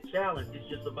not really a challenge. It's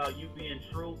just about you being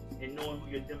true and knowing who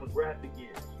your demographic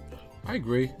is. I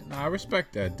agree. No, I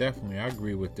respect that. Definitely. I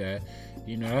agree with that.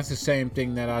 That's the same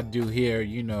thing that I do here,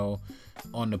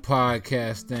 on the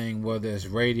podcast thing, whether it's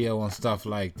radio and stuff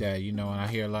like that, and I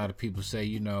hear a lot of people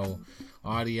say,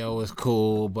 audio is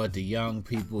cool, but the young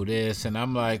people this, and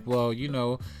I'm like, well,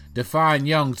 define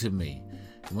young to me.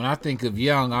 When I think of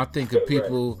young, I think of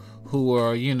people who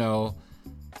are, a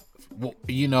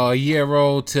year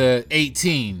old to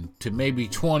 18 to maybe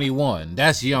 21.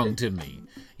 That's young to me.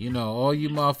 All you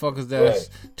motherfuckers that's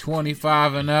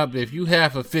 25 and up, if you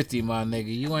half a 50, my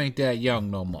nigga, you ain't that young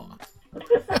no more.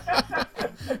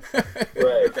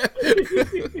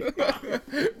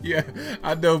 Yeah,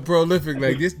 I know Prolific,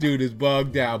 like this dude is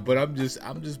bugged out, but I'm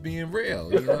just being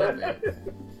real. You know what I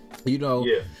mean?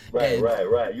 Yeah,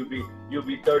 right. You'll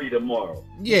be 30 tomorrow.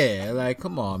 Yeah, like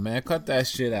come on, man, cut that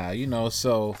shit out.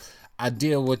 So I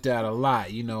deal with that a lot,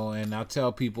 and I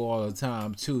tell people all the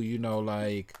time too,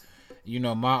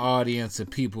 my audience are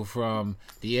people from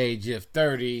the age of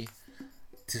 30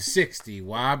 to 60.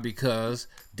 Why? Because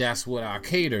that's what I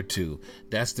cater to.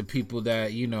 That's the people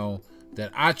that,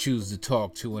 that I choose to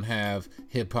talk to and have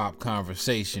hip-hop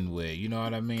conversation with. You know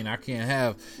what I mean? I can't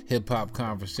have hip-hop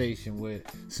conversation with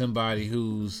somebody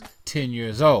who's 10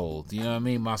 years old. You know what I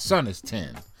mean? My son is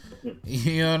 10.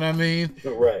 You know what I mean?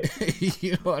 Right.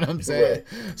 You know what I'm saying?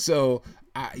 Right. So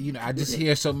I just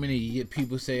hear so many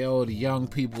people say, oh, the young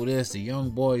people this, the young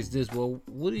boys this. Well,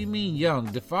 what do you mean young?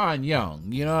 Define young.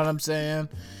 You know what I'm saying?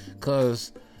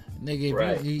 Because, nigga,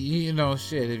 if if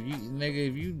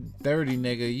you 30,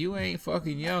 nigga, you ain't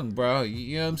fucking young, bro.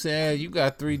 You know what I'm saying? You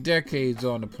got 3 decades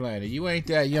on the planet. You ain't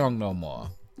that young no more.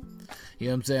 You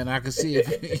know what I'm saying? I can see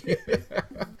it.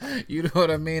 You know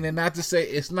what I mean? And not to say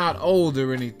it's not old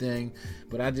or anything,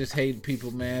 but I just hate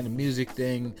people, man. The music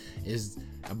thing is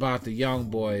about the young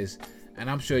boys, and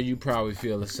I'm sure you probably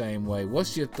feel the same way.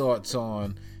 What's your thoughts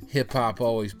on hip hop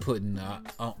always putting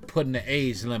the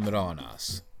age limit on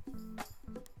us?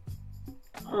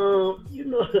 You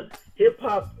know, hip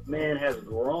hop, man, has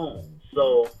grown.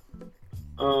 So,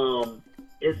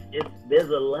 it's there's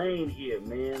a lane here,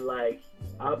 man. Like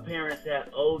our parents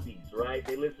had oldies, right?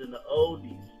 They listened to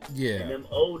oldies. Yeah. And them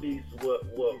oldies were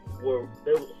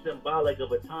they were symbolic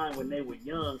of a time when they were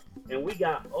young. And we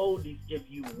got oldies, if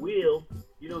you will.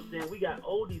 You know what I'm saying? We got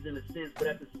oldies in a sense, but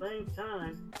at the same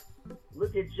time,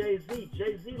 look at Jay-Z.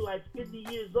 Jay-Z like 50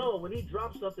 years old. When he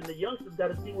drops something, the youngsters got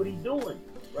to see what he's doing,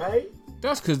 right?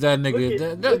 That's because that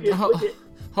nigga.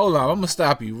 Hold on, I'm gonna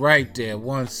stop you right there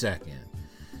 1 second.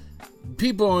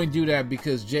 People only do that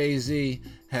because Jay-Z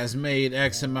has made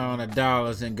X amount of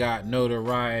dollars and got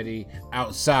notoriety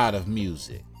outside of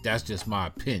music. That's just my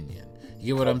opinion.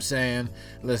 You get what I'm saying?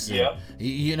 Listen, Yep.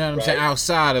 You know what I'm saying?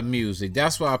 Outside of music.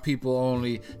 That's why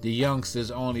the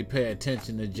youngsters only pay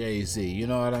attention to Jay-Z. You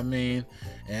know what I mean?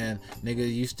 And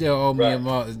nigga, you still owe me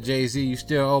Jay-Z, you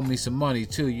still owe me some money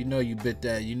too. You know you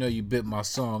bit my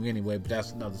song anyway, but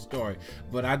that's another story.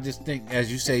 But I just think,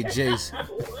 as you say, Jay-Z.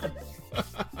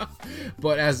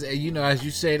 But as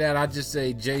you say that, I just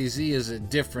say Jay-Z is a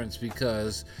difference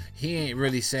because he ain't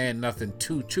really saying nothing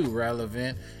too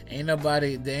relevant. Ain't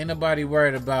nobody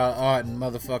worried about art and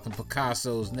motherfucking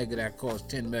Picasso's, nigga, that cost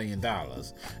 $10 million.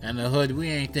 And the hood, we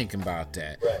ain't thinking about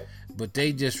that. Right. But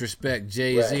they just respect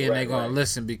Jay-Z and they gonna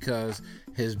listen because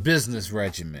his business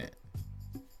regiment.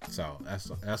 So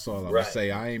that's all I'm gonna say.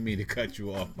 I ain't mean to cut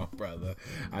you off, my brother.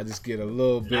 I just get a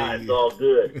little bit. Nah, it's all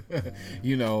good.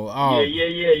 You know.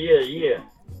 Yeah.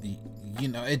 You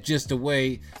know, it's just the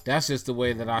way. That's just the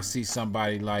way that I see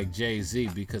somebody like Jay-Z,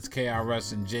 because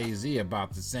KRS and Jay-Z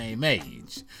about the same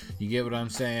age. You get what I'm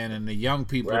saying? And the young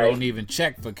people don't even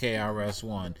check for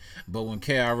KRS-One. But when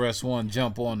KRS-One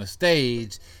jump on the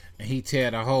stage and he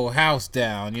tear the whole house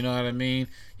down, you know what I mean?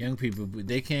 Young people,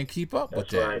 they can't keep up with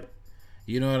that. Right.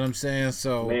 You know what I'm saying?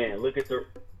 So man, look at the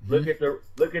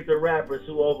rappers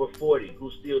who over 40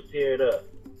 who still tear it up.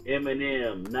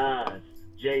 Eminem, Nas,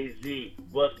 Jay-Z,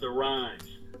 Busta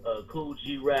Rhymes, Cool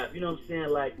G Rap. You know what I'm saying?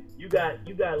 Like you got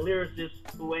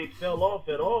lyricists who ain't fell off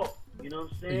at all. You know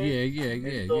what I'm saying?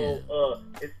 Yeah. So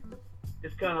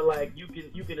it's kind of like you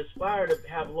can aspire to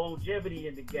have longevity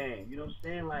in the game. You know what I'm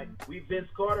saying? Like we Vince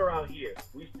Carter out here,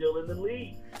 we still in the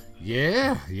league.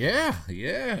 Yeah.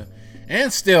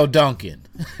 And still dunking.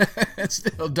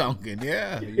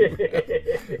 Yeah.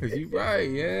 You right.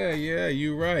 Yeah,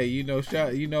 you right. You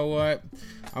know what?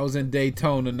 I was in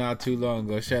Daytona not too long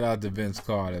ago. Shout out to Vince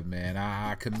Carter, man.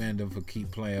 I commend him for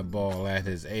keep playing ball at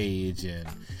his age,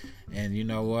 and you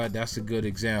know what? That's a good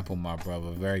example, my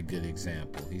brother. Very good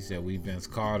example. He said we Vince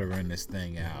Carter in this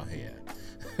thing out here.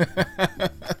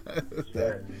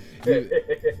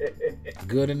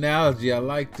 Good analogy. I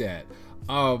like that.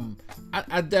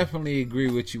 I definitely agree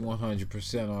with you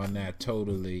 100% on that,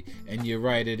 totally. And you're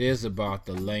right, it is about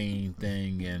the lane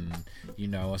thing, and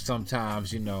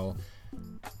sometimes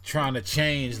trying to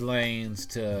change lanes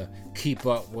to keep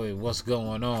up with what's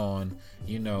going on,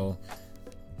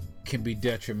 can be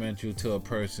detrimental to a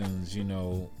person's,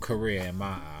 career, in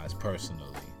my eyes, personally.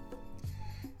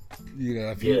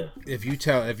 If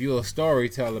you're a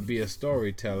storyteller, be a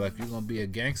storyteller. If you're gonna be a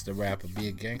gangster rapper, be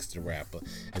a gangster rapper.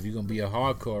 If you're gonna be a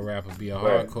hardcore rapper, be a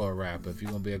hardcore rapper. If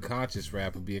you're gonna be a conscious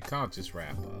rapper, be a conscious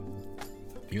rapper.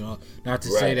 Not to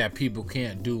say that people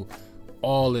can't do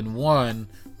all in one,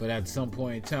 but at some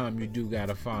point in time, you do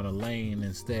gotta find a lane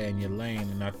and stay in your lane.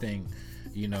 And I think,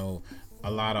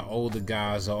 a lot of older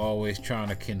guys are always trying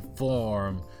to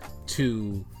conform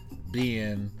to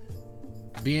being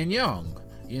young.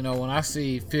 When I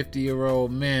see 50-year-old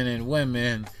men and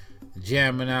women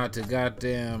jamming out to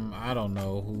goddamn, I don't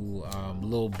know who,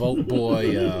 Little Boat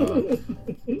Boy,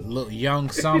 little Young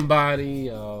Somebody,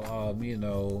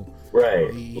 Little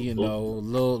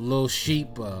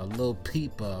Sheep, Little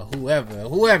Peep,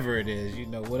 whoever it is,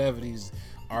 whatever these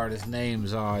artists'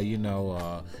 names are,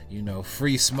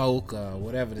 Free Smoke,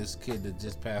 whatever this kid that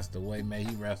just passed away, may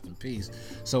he rest in peace.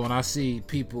 So when I see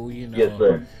people,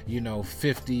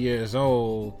 50 years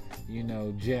old,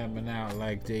 jamming out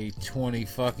like they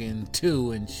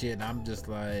 22 and shit, I'm just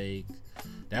like,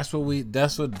 that's what we're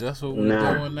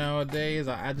doing nowadays.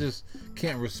 I just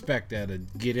can't respect that or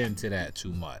get into that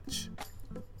too much.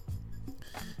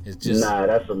 It's just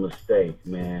that's a mistake,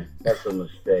 man. That's a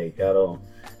mistake. I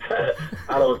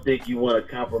don't think you want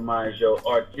to compromise your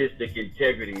artistic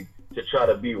integrity to try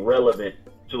to be relevant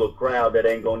to a crowd that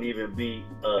ain't gonna even be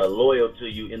loyal to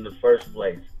you in the first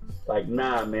place. Like,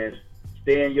 man,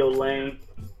 stay in your lane,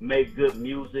 make good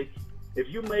music. If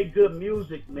you make good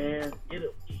music, man,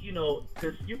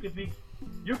 because you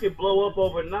could blow up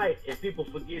overnight and people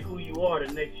forget who you are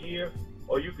the next year,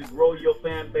 or you could grow your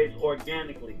fan base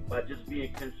organically by just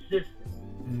being consistent.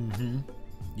 Mm-hmm.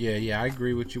 Yeah, I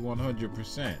agree with you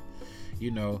 100%.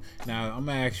 Now I'm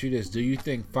gonna ask you this: do you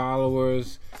think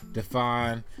followers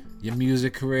define your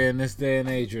music career in this day and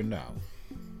age, or no?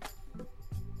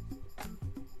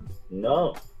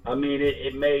 No, I mean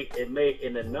it may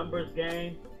in the numbers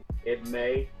game, it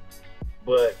may,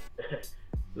 but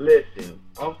listen,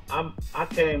 I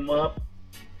came up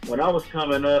when I was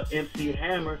coming up. MC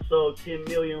Hammer sold 10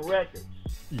 million records.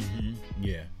 Mm-hmm.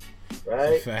 Yeah,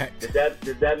 right. It's a fact.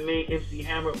 Does that mean MC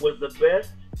Hammer was the best?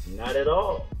 Not at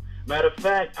all. Matter of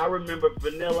fact, I remember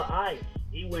Vanilla Ice.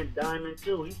 He went diamond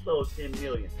too. He sold 10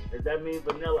 million. Does that mean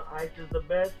Vanilla Ice is the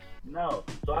best? No.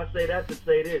 So I say that to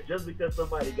say this: just because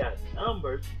somebody got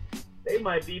numbers, they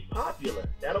might be popular.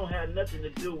 That don't have nothing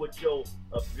to do with your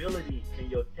ability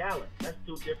and your talent. That's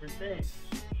two different things.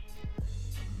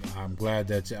 I'm glad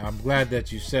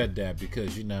that you said that,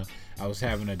 because I was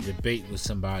having a debate with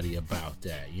somebody about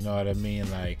that. You know what I mean?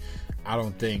 Like, I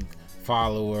don't think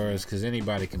followers, because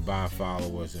anybody can buy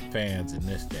followers and fans in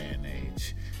this day and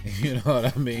age. You know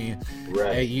what I mean?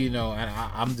 Right. And,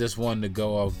 I'm just one to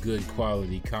go off good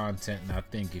quality content, and I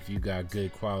think if you got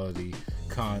good quality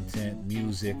content,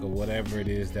 music, or whatever it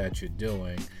is that you're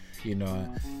doing,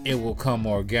 it will come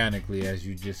organically, as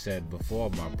you just said before,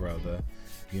 my brother.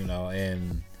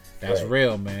 And that's right.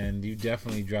 Real, man. You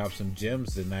definitely dropped some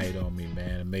gems tonight on me,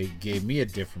 man. It gave me a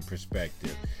different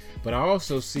perspective. But I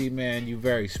also see, man, you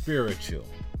very spiritual.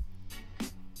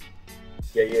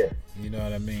 Yeah. You know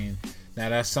what I mean? Now,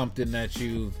 that's something that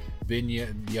you've been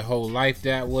your whole life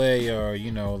that way, or,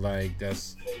 like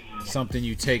that's something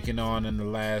you taken on in the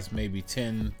last maybe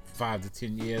 5 to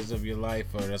 10 years of your life,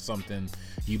 or that's something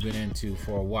you've been into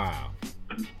for a while?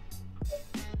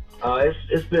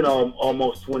 It's been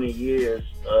almost 20 years,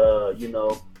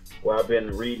 where I've been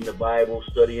reading the Bible,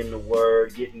 studying the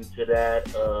Word, getting to that,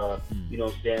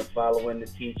 following the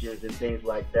teachings and things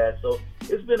like that. So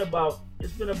it's been about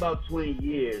 20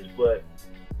 years, but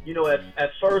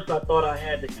at first I thought I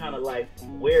had to kind of like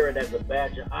wear it as a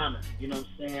badge of honor. You know what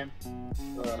I'm saying?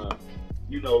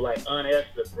 Like Aunt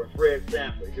Esther from Fred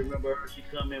Sanford. You remember her? She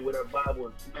come in with her Bible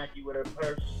and smack you with her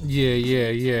purse.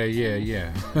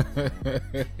 Yeah.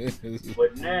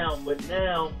 but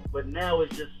now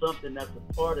it's just something that's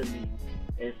a part of me,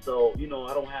 and so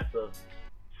I don't have to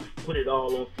put it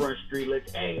all on Front Street.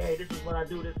 Hey, this is what I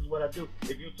do. This is what I do.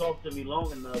 If you talk to me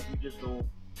long enough, you just gonna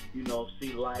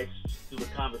see life through the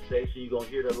conversation. You're gonna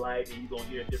hear the light, and you're gonna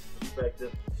hear a different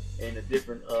perspective and a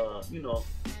different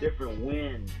different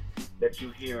wind that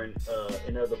you hear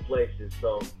in other places.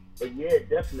 So, but yeah,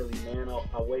 definitely, man.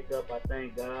 I wake up, I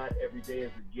thank God. Every day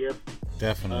is a gift.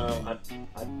 Definitely.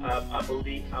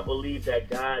 I believe that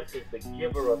God is the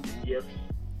giver of the gifts,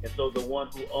 and so the one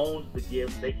who owns the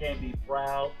gifts, they can't be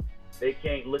proud. They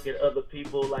can't look at other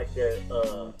people like they're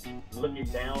looking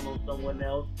down on someone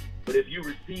else. But if you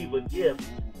receive a gift,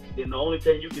 then the only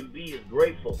thing you can be is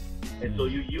grateful. And so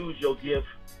you use your gift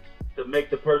to make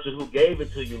the person who gave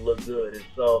it to you look good. And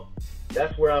so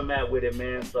that's where I'm at with it,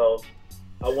 man. So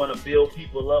I want to build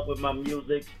people up with my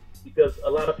music, because a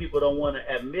lot of people don't want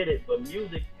to admit it, but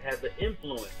music has an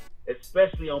influence,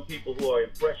 especially on people who are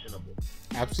impressionable.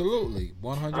 Absolutely,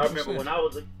 100%. I remember when I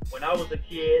was a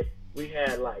kid, we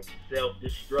had like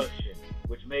self-destruction,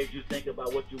 which made you think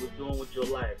about what you was doing with your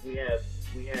life. We had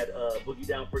Boogie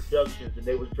Down Productions, and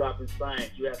they was dropping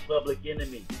science. You had Public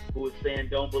Enemy, who was saying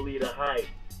don't believe the hype.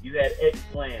 You had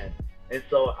X-Plan, and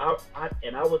so I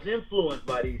was influenced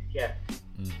by these cats.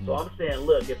 Mm-hmm. So I'm saying,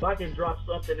 look, if I can drop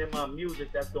something in my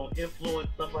music that's gonna influence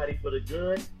somebody for the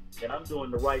good, then I'm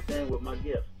doing the right thing with my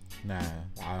gift. Nah,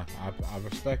 I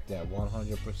respect that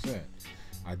 100%.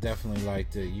 I definitely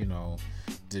like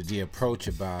the approach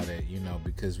about it,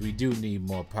 because we do need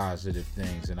more positive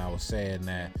things. And I was saying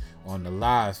that on the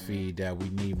live feed, that we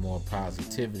need more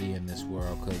positivity in this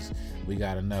world, because we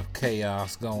got enough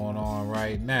chaos going on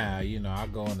right now. I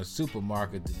go in the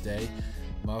supermarket today,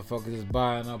 motherfuckers is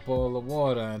buying up all the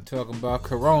water and talking about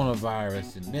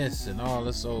coronavirus and this and all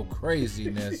this old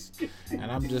craziness.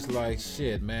 And I'm just like,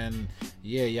 shit, man.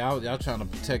 Yeah, y'all trying to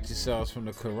protect yourselves from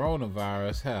the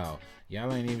coronavirus. Hell,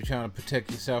 y'all ain't even trying to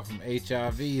protect yourself from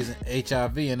HIV and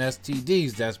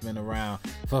STDs that's been around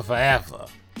for forever.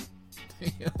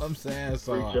 You know what I'm saying?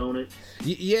 So,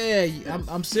 yeah,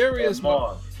 I'm serious. Hey,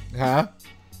 Mark. Huh?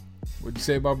 What'd you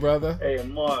say, my brother? Hey,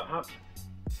 Mark,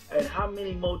 how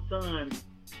many more times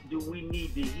do we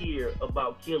need to hear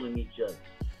about killing each other?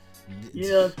 You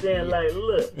know what I'm saying? Yeah. Like,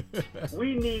 look,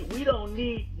 we don't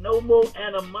need no more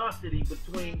animosity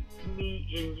between me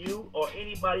and you or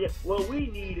anybody else. What we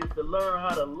need is to learn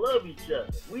how to love each other.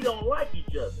 We don't like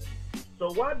each other.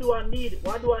 So why do I need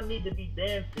to be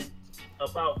dancing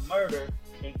about murder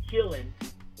and killing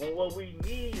when what we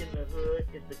need in the hood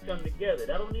is to come together?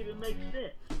 That don't even make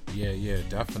sense. Yeah,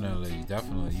 definitely. You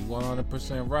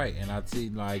 100% right. And I see,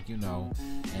 like,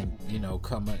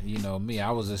 coming, me, I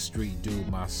was a street dude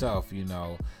myself,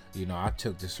 I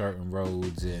took to certain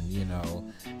roads and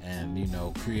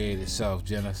created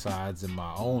self-genocides in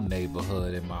my own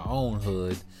neighborhood, in my own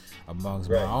hood, amongst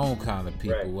my own kind of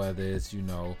people, whether it's,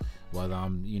 whether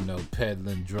I'm,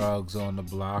 peddling drugs on the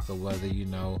block, or whether,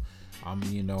 I'm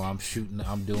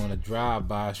doing a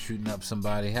drive-by, shooting up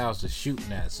somebody's house or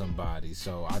shooting at somebody.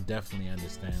 So I definitely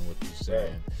understand what you're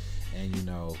saying. And,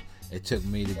 it took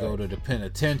me to go to the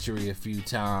penitentiary a few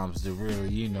times to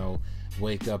really,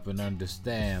 wake up and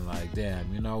understand, like,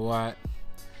 damn, you know what?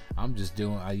 I'm just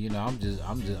doing,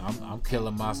 I'm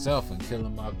killing myself and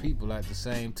killing my people at the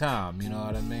same time. You know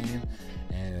what I mean?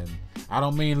 And I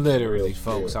don't mean literally,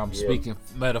 folks. I'm speaking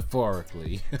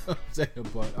metaphorically. But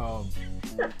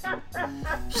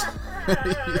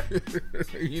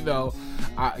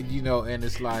and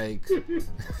it's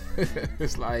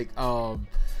like,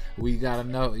 we gotta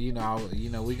know, we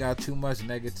got too much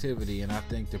negativity, and I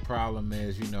think the problem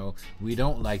is, we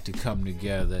don't like to come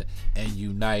together and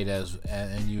unite as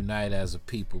a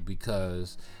people,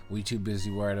 because we too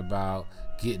busy worried about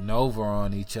getting over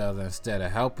on each other instead of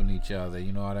helping each other.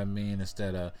 You know what I mean?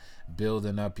 Instead of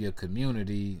building up your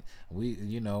community,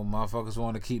 motherfuckers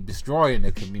want to keep destroying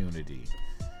the community.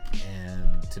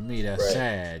 And to me, that's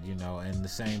sad, and the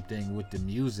same thing with the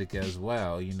music as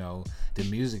well. The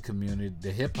music community,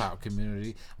 the hip-hop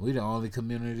community, we the only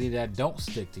community that don't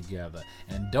stick together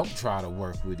and don't try to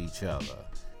work with each other,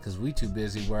 because we too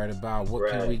busy worried about what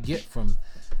can we get from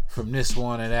this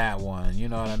one or that one. You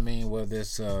know what I mean? Whether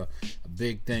it's a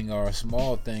big thing or a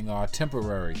small thing or a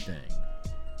temporary thing.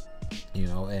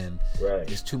 And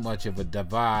it's too much of a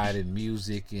divide in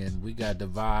music, and we got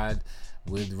divide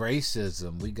with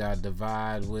racism. We got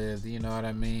divide with,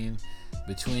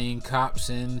 between cops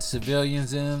and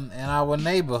civilians in our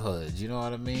neighborhoods. You know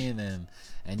what I mean? And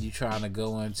you trying to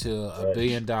go into a $1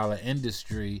 billion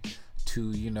industry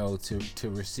to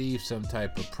receive some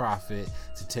type of profit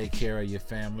to take care of your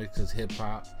family, because hip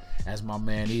hop, as my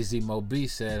man Easy Mo B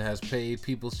said, has paid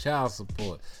people's child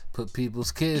support, put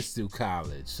people's kids through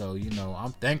college. So,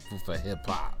 I'm thankful for hip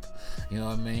hop. You know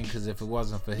what I mean? Because if it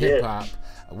wasn't for hip hop,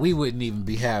 we wouldn't even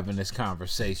be having this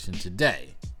conversation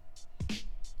today.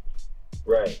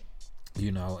 Right.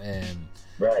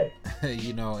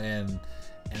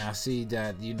 And I see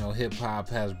that, hip hop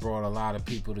has brought a lot of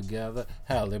people together.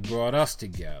 Hell, it brought us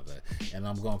together. And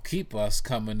I'm going to keep us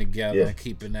coming together and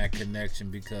keeping that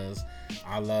connection, because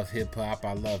I love hip hop.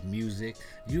 I love music.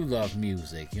 You love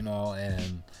music, and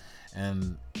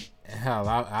hell,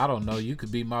 I don't know. You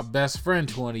could be my best friend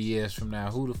 20 years from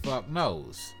now. Who the fuck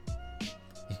knows?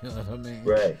 You know what I mean?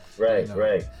 Right.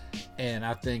 And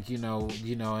I think, and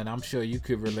I'm sure you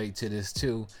could relate to this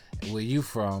too. Where you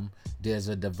from, there's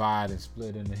a divide and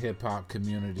split in the hip-hop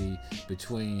community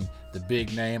between the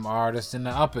big name artists and the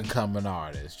up-and-coming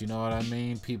artists. You know what I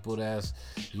mean? People that's,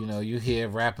 you hear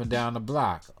rapping down the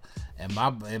block. In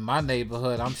my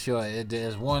neighborhood, I'm sure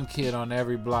there's one kid on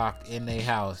every block in their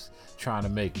house trying to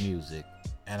make music.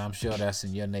 And I'm sure that's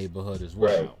in your neighborhood as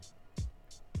well. Right.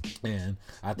 And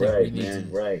I think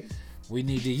we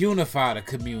need to unify the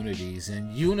communities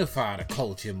and unify the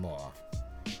culture more.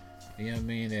 You know what I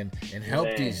mean? And help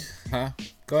these,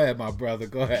 Go ahead, my brother.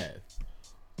 Go ahead.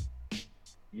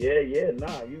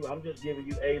 I'm just giving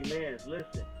you amens.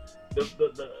 Listen,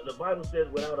 the Bible says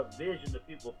without a vision the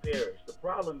people perish. The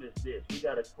problem is this: we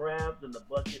got a crabs in the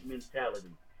bucket mentality,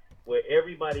 where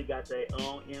everybody got their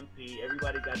own MP,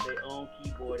 everybody got their own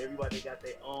keyboard, everybody got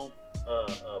their own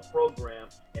program,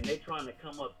 and they trying to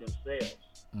come up themselves.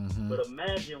 Mm-hmm. But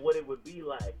imagine what it would be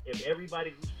like if everybody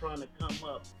who's trying to come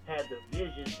up had the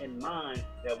vision in mind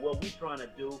that what we're trying to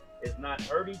do is not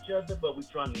hurt each other, but we're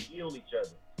trying to heal each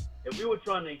other. If we were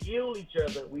trying to heal each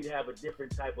other, we'd have a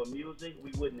different type of music.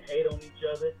 We wouldn't hate on each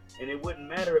other, and it wouldn't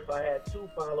matter if I had 2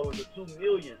 followers or 2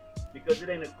 million, because it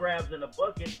ain't a crabs in a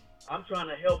bucket. I'm trying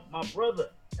to help my brother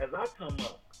as I come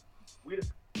up.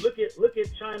 Look at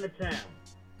Chinatown,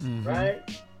 right?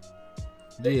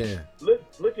 Yeah. Look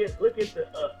at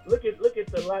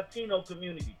the Latino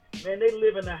community. Man, they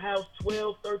live in a house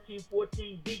 12, 13,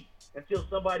 14 deep until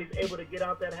somebody's able to get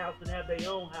out that house and have their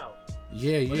own house.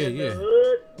 In the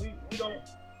hood, we don't.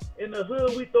 In the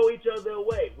hood, we throw each other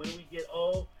away. When we get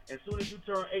old, as soon as you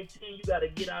turn 18, you got to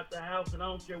get out the house, and I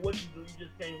don't care what you do, you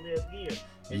just can't live here.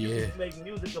 And you make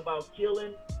music about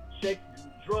killing,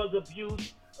 drug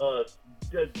abuse,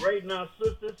 degrading our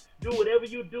sisters. Do whatever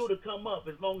you do to come up,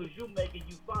 as long as you make it,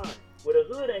 you fine. Well, the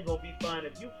hood ain't gonna be fine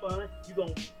if you fine. You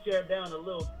gonna tear down a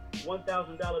little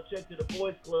 $1,000 check to the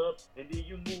boys club, and then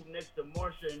you move next to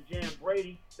Marsha and Jan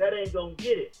Brady. That ain't gonna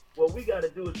get it. What we gotta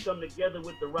do is come together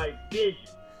with the right vision.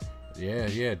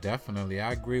 Yeah, definitely.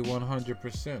 I agree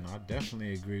 100%. I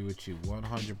definitely agree with you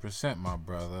 100%, my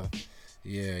brother.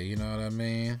 Yeah, you know what I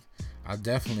mean? I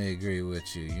definitely agree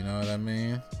with you. You know what I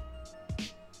mean?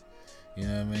 You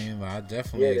know what I mean? Like, I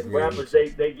definitely agree. Yeah, the rappers,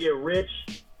 they get rich.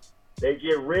 They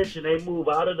get rich and they move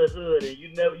out of the hood, and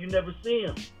you never see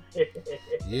them.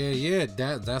 Yeah,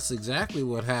 that's exactly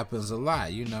what happens a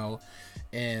lot, you know.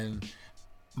 And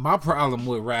my problem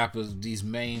with rappers, these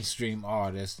mainstream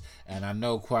artists, and I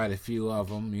know quite a few of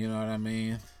them, you know what I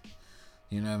mean?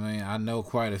 You know what I mean? I know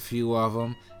quite a few of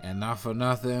them, and not for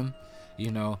nothing,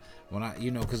 you know,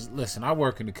 because listen, I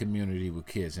work in the community with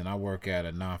kids, and I work at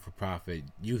a non-for-profit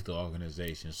youth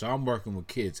organization, so I'm working with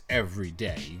kids every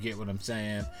day. You get what I'm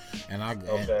saying? And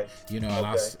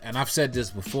and I've said this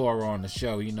before on the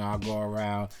show. You know, I go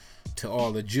around to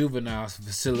all the juvenile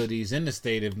facilities in the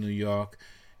state of New York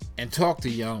and talk to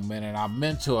young men, and I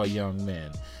mentor young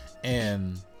men.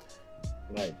 And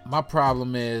nice. My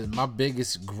problem is, my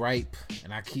biggest gripe,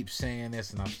 and I keep saying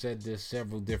this, and I've said this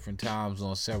several different times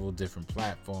on several different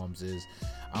platforms, is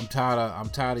I'm tired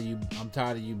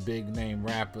of you big name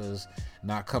rappers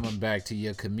not coming back to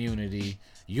your community,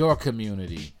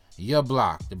 your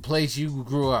block, the place you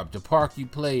grew up, the park you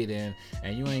played in,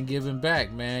 and you ain't giving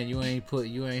back, man. You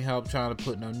ain't help trying to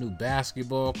put no new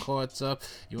basketball courts up.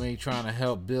 You ain't trying to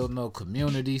help build no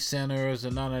community centers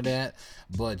or none of that.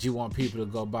 But you want people to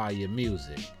go buy your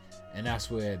music, and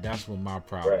that's where my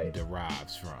problem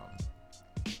derives from.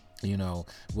 You know,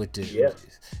 with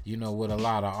with a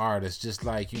lot of artists, just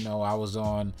like, you know, I was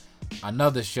on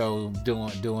another show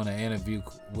doing an interview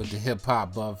with the Hip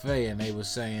Hop Buffet, and they were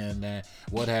saying that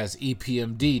what has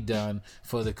EPMD done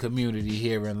for the community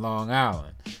here in Long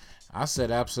Island. I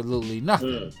said absolutely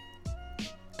nothing.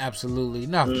 Absolutely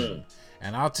nothing.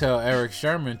 And I'll tell Eric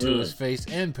Sherman to his face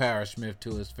and Parrish Smith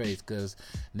to his face, because,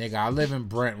 nigga, I live in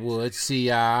Brentwood,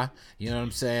 CI, you know what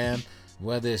I'm saying?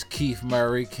 Whether it's Keith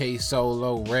Murray, K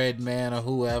Solo, Redman, or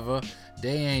whoever,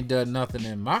 they ain't done nothing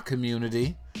in my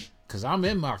community. Because I'm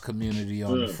in my community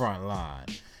on the front line.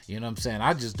 You know what I'm saying?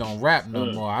 I just don't rap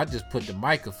no more. I just put the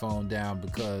microphone down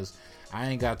because I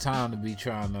ain't got time to be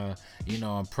trying to, you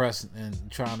know, impress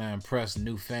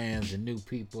new fans and new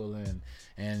people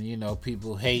and you know,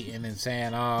 people hating and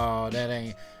saying, oh,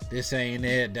 this ain't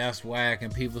it, that's whack,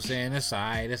 and people saying it's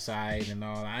alright and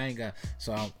all. I ain't got,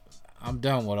 so I'm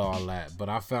done with all that. But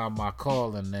I found my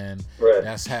calling, and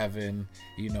that's having,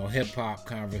 you know, hip-hop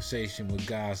conversation with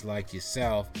guys like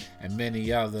yourself and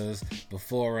many others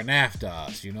before and after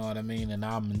us, you know what I mean? And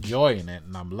I'm enjoying it,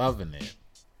 and I'm loving it.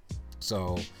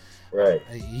 So,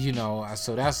 you know,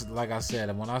 so that's, like I said,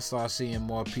 and when I start seeing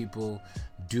more people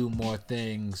do more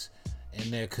things in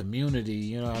their community,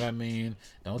 you know what I mean?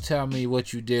 Don't tell me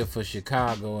what you did for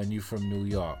Chicago and you from New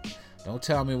York. Don't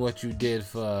tell me what you did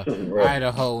for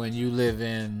Idaho and you live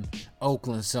in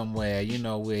Oakland somewhere, you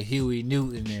know, where Huey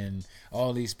Newton and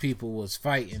all these people was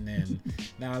fighting. And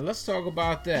now let's talk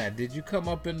about that. Did you come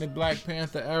up in the Black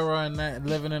Panther era and that,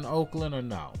 living in Oakland, or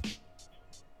no?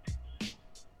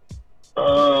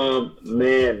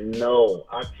 Man, no.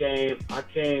 I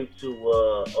came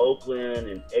to Oakland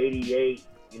in '88.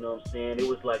 You know what I'm saying? It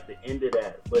was like the end of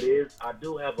that. But I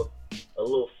do have a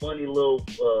little funny little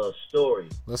story.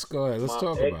 Let's go ahead. Let's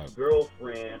talk about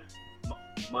it.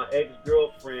 My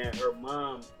ex-girlfriend, her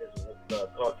mom is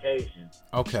Caucasian.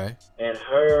 Okay. And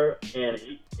her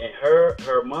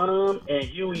mom and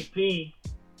Huey P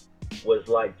was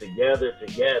like together.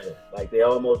 Like they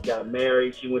almost got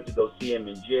married. She went to go see him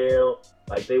in jail.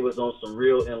 Like they was on some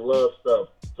real in love stuff.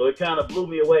 So it kind of blew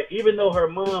me away. Even though her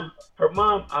mom,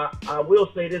 I will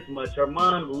say this much, her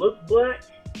mom looked black,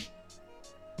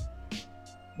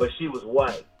 but she was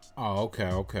white. Oh, okay.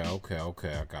 I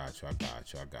got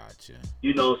you.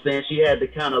 You know what I'm saying? She had the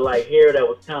kind of like hair that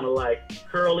was kind of like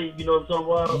curly. You know what I'm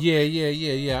talking about?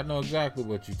 Yeah. I know exactly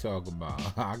what you're talking about.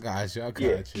 I got you.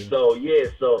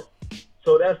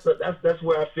 So that's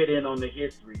where I fit in on the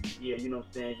history. Yeah, you know what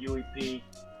I'm saying? Huey P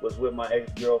was with my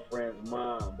ex-girlfriend's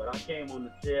mom, but I came on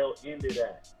the tail end of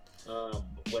that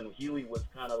when Huey was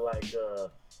kind of like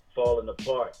falling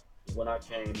apart. When I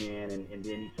came in, and then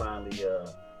he finally,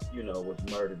 was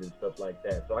murdered and stuff like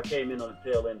that. So I came in on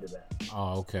the tail end of that.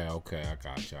 Oh, okay. I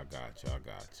got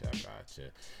you.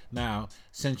 Now,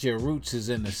 since your roots is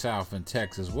in the South in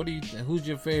Texas, who's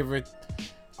your favorite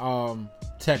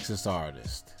Texas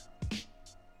artist?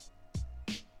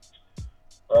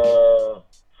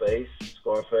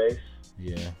 Scarface.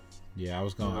 Yeah. I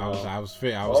was going. I was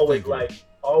Always thinking.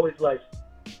 like,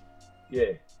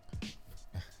 yeah.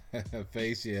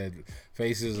 Face, yeah,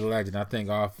 Face is a legend. I think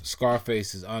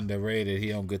Scarface is underrated. He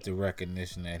don't get the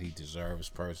recognition that he deserves.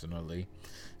 Personally,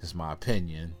 it's my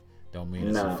opinion. Don't mean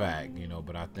it's a fact,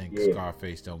 but I think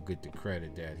Scarface don't get the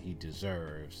credit that he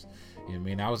deserves. You know what I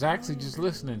mean? I was actually just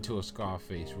listening to a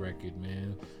Scarface record,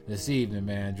 man, this evening,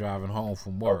 man, driving home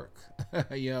from work.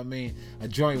 You know what I mean? A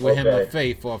joint with him and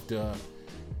Faith off the,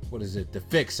 what is it? The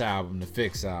Fix album.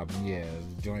 Yeah,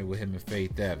 the joint with him and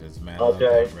Faith Evans, man. I love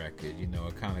that record. It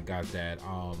kind of got that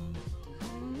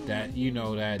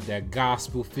that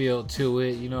gospel feel to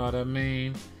it. You know what I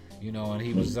mean? And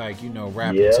he was like,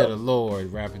 rapping to the Lord.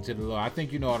 I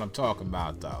think you know what I'm talking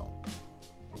about, though.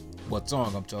 What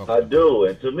song I'm talking about? I do.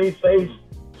 And to me,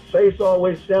 Face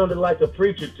always sounded like a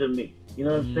preacher to me. You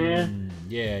know what I'm saying?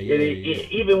 Yeah.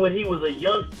 Even when he was a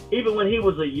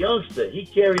youngster, he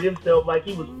carried himself like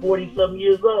he was 40-something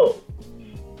years old.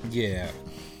 Yeah.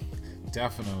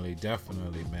 Definitely,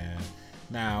 man.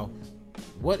 Now,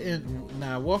 walk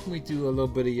me through a little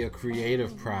bit of your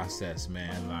creative process,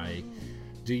 man. Like,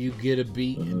 do you get a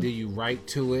beat and do you write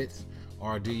to it,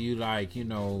 or do you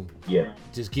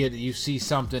just you see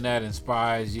something that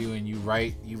inspires you and you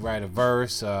write a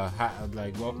verse?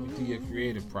 Walk me through your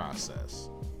creative process.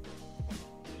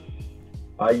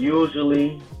 I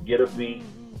usually get a beat,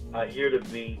 I hear the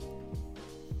beat,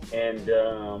 and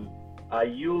I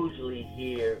usually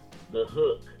hear the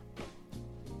hook.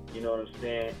 You know what I'm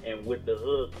saying? And with the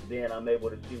hook, then I'm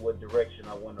able to see what direction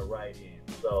I want to write in.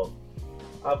 So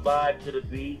I vibe to the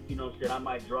beat, you know what I'm saying? I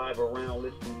might drive around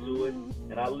listening to it,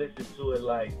 and I listen to it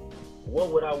like,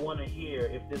 what would I want to hear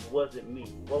if this wasn't me?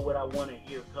 What would I want to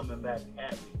hear coming back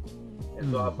at me?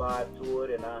 And so I vibe to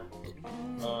it, and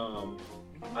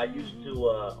I used to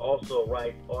also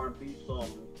write R&B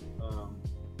songs.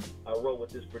 I wrote with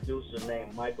this producer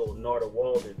named Michael Narda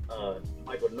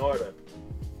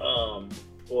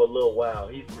for a little while.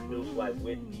 He's produced like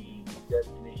Whitney,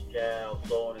 Destiny's Child,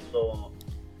 so on and so on.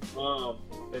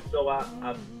 And so I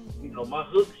my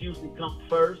hooks usually come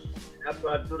first. After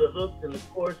I do the hooks and the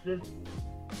choruses,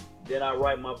 then I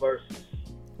write my verses.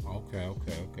 Okay, I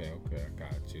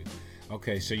got you.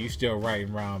 Okay, so you still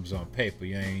writing rhymes on paper?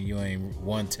 You ain't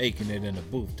one taking it in a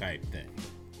booth type thing.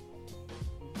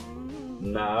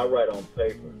 Nah, I write on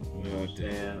paper. You know what I'm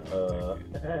saying?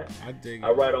 I dig it.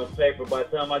 I write on paper. By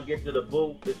the time I get to the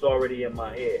booth, it's already in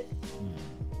my head.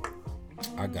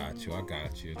 I got you.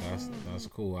 That's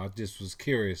cool. I just was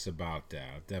curious about that.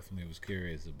 I definitely was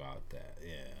curious about that.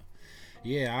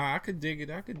 Yeah, I could dig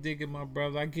it, my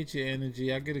brother. I get your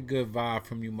energy. I get a good vibe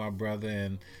from you, my brother,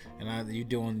 and you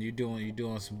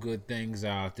doing some good things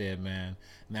out there, man.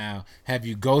 Now, have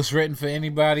you ghostwritten for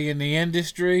anybody in the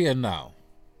industry or no?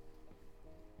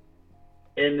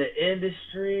 In the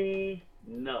industry,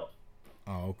 no.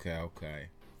 Oh, okay.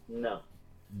 No,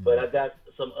 but I got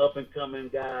some up and coming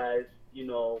guys.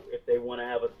 If they want to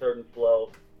have a certain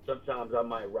flow, sometimes I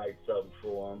might write something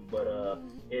for them. But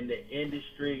in the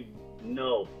industry,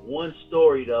 no. One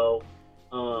story though,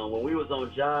 when we was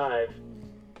on Jive,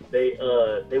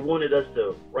 they wanted us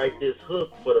to write this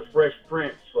hook for the Fresh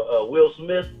Prince for Will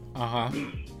Smith.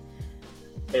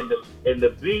 And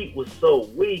the beat was so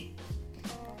weak,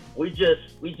 we just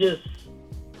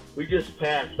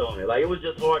passed on it. Like, it was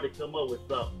just hard to come up with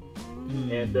something.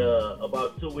 And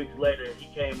about 2 weeks later, he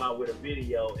came out with a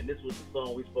video, and this was the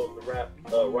song we supposed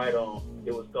to write on.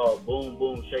 It was called Boom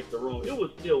Boom Shake the Room. It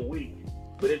was still weak,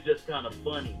 but it's just kind of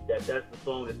funny that that's the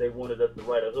song that they wanted us to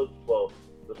write a hook for.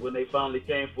 Because when they finally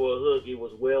came for a hook, it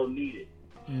was well needed.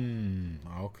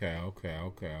 Okay. I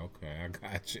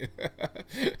got you.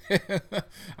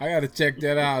 I gotta check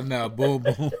that out now. Boom,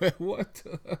 boom. What?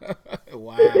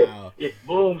 Wow. It's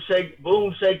boom, shake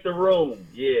the room.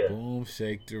 Yeah. Boom,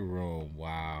 shake the room.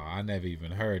 Wow. I never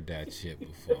even heard that shit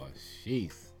before.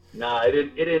 Jeez. Nah,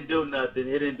 it didn't do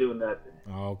nothing.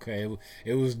 Okay.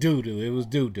 It was doo-doo.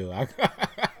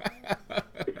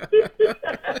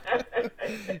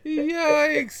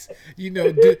 Yikes.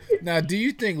 Do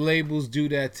you think labels do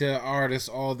that to artists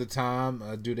all the time?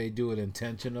 Do they do it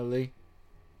intentionally?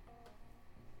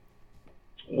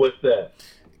 What's that?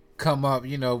 Come up,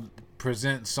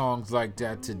 present songs like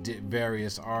that to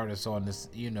various artists on this,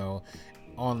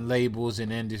 on labels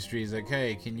and industries. Like,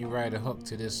 hey, can you write a hook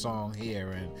to this song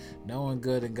here? And knowing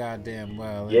good and goddamn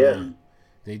well. Yeah.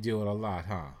 They do it a lot,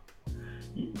 huh?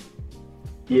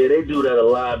 Yeah, they do that a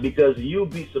lot, because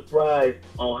you'd be surprised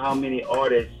on how many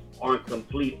artists aren't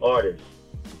complete artists.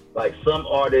 Like, some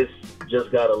artists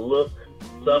just got a look.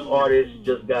 Some artists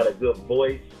just got a good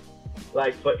voice.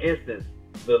 Like, for instance,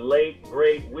 the late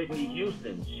great Whitney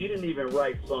Houston, she didn't even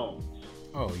write songs.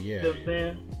 Oh yeah. You know what I'm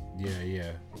saying?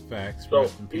 Yeah. Facts. So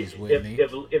Rest in peace, Whitney.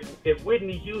 if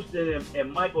Whitney Houston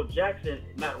and Michael Jackson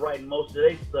not writing most of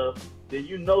their stuff, then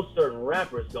you know certain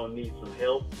rappers gonna need some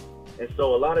help. And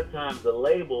so a lot of times the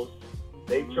labels,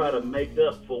 they try to make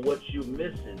up for what you're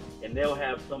missing, and they'll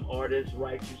have some artist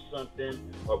write you something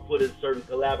or put a certain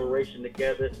collaboration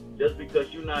together just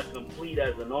because you're not complete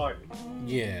as an artist.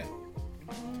 Yeah.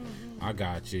 I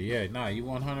got you. Yeah, nah, you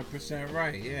 100%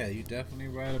 right. Yeah, you definitely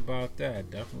right about that.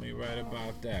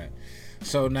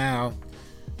 So now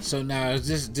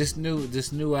is this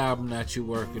new album that you're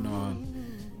working on?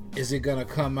 Is it gonna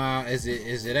come out? Is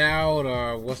it out,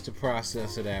 or what's the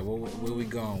process of that? Where we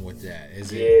going with that?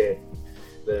 Is it?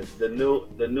 Yeah, the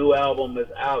new album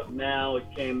is out now. It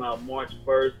came out March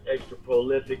 1st. Extra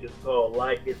Prolific. It's called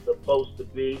Like It's Supposed to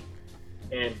Be,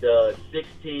 and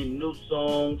 16 new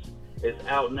songs. It's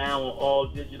out now on all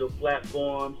digital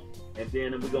platforms, and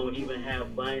then we're gonna even have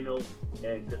vinyl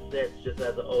and cassettes just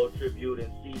as an old tribute,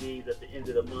 and CDs at the end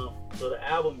of the month. So the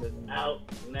album is out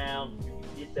now. You can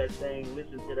get that thing,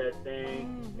 listen to that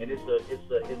thing, and it's a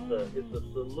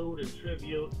salute and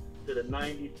tribute to the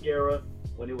 '90s era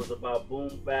when it was about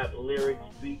boom bap lyrics,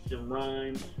 beats, and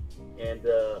rhymes, and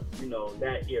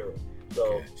that era.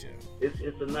 So Gotcha.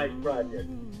 it's a nice project.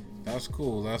 That's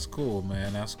cool,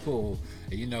 man. That's cool.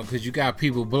 Because you got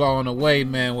people blown away,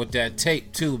 man, with that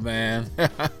tape, too, man.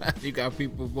 You got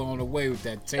people blown away with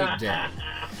that tape deck.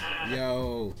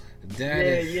 Yo, that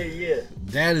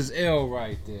is ill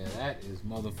right there. That is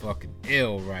motherfucking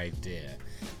ill right there.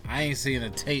 I ain't seen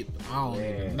a tape, I don't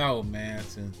even know, man,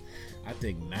 since, I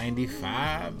think,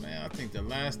 95, man. I think the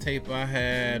last tape I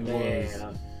had was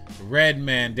Red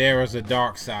Mandara's A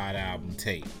Dark Side album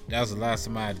tape. That was the last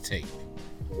time I had a tape.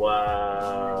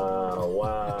 Wow.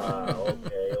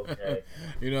 Okay.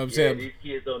 You know what I'm saying? These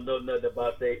kids don't know nothing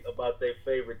about their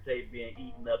favorite tape being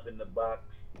eaten up in the box.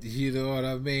 You know what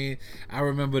I mean? I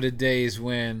remember the days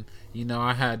when,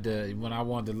 I had when I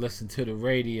wanted to listen to the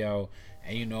radio,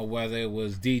 and whether it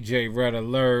was DJ Red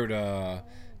Alert,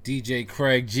 DJ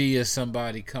Craig G or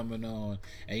somebody coming on,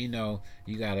 and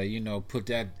you gotta put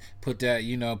that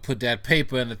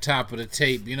paper in the top of the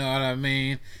tape, you know what I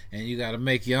mean, and you gotta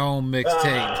make your own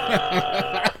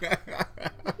mixtape.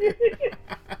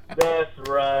 That's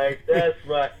right.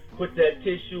 Put that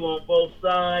tissue on both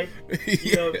sides,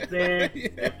 you know what I'm saying,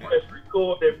 and press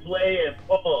record and play and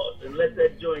pause and let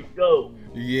that joint go.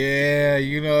 Yeah,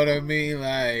 you know what I mean,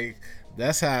 like.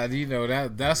 That's how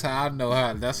that's how I knew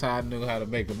how to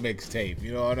make a mixtape.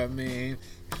 You know what I mean?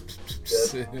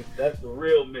 That's the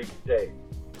real mixtape.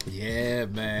 Yeah,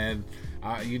 man.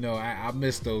 I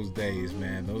miss those days,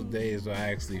 man. Those days were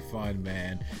actually fun,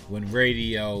 man. When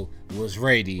radio was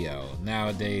radio.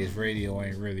 Nowadays, radio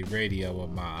ain't really radio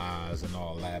in my eyes and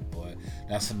all that. But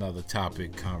that's another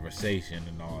topic, conversation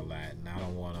and all that. And I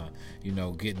don't want to,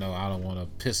 I don't want to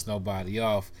piss nobody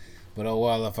off. But oh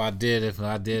well, if I did it,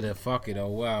 fuck it. Oh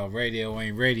well, radio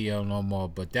ain't radio no more.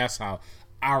 But that's how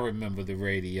I remember the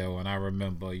radio, and I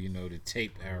remember, the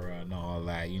tape era and all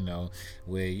that,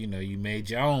 where, you made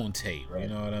your own tape. Right. You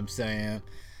know what I'm saying?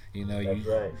 That's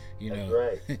right.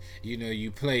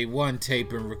 You play one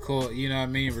tape and record,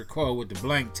 record with the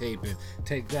blank tape and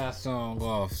take that song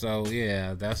off. So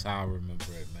yeah, that's how I remember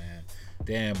it, man.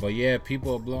 Damn, but yeah,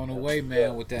 people are blown away,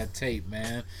 man, with that tape,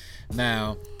 man.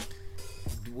 Now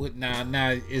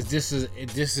is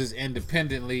this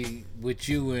independently with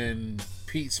you and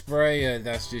Pete Spray, or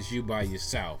that's just you by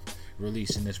yourself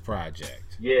releasing this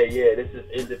project? Yeah, this is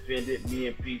independent, me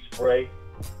and Pete Spray,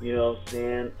 you know what I'm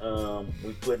saying?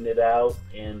 We putting it out,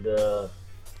 and so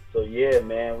yeah,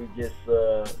 man, we just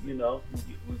we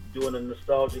doing a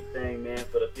nostalgic thing, man,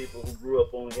 for the people who grew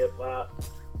up on hip hop,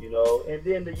 and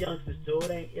then the youngsters too.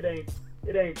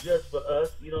 It ain't just for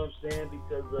us, you know what I'm saying?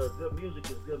 Because good music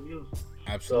is good music.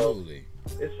 Absolutely.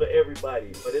 So it's for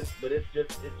everybody, but it's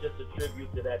just a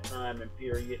tribute to that time and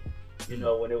period,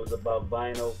 when it was about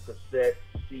vinyl, cassettes,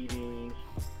 CDs,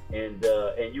 and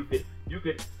you could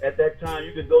at that time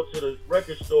you could go to the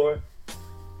record store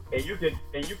and you could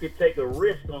take a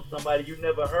risk on somebody you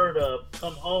never heard of,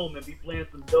 come home and be playing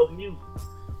some dope music.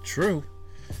 True.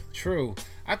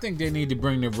 I think they need to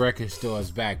bring the record stores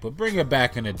back, but bring it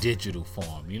back in a digital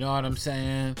form. You know what I'm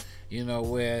saying?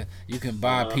 Where you can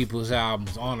buy people's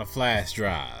albums on a flash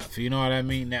drive. You know what I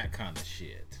mean? That kind of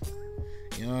shit.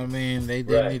 You know what I mean? They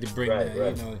need to bring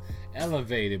that,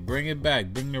 elevate it, bring it back,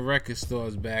 bring the record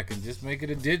stores back, and just make it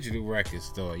a digital record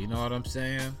store. You know what I'm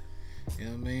saying? You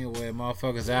know what I mean? Where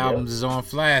motherfuckers' albums is on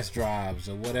flash drives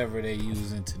or whatever they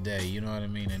using today. You know what I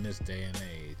mean? In this day and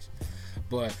age.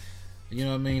 But You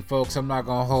know what I mean, folks? I'm not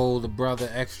gonna hold the brother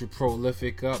Extra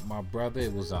Prolific up, my brother.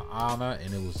 It was an honor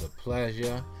and it was a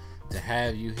pleasure to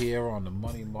have you here on the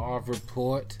Money Marv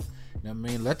Report. You know what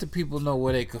I mean? Let the people know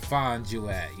where they can find you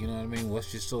at. You know what I mean?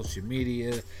 What's your social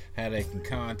media? How they can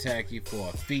contact you for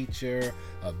a feature,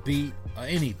 a beat, or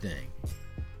anything.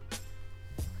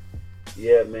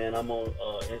 Yeah, man, I'm on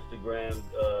Instagram,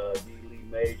 D Lee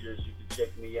Majors. You can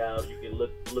check me out. You can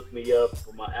look me up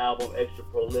for my album, Extra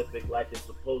Prolific, like it's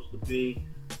supposed to be.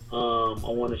 I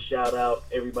want to shout out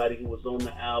everybody who was on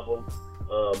the album.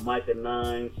 Micah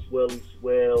Nine, Swelly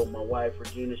Swell, my wife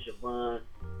Regina Siobhan,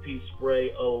 P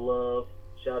Spray, O Love.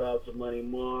 Shout out to Money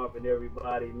Marv and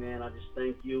everybody, man. I just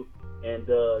thank you. And,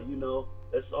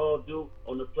 let's all do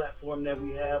on the platform that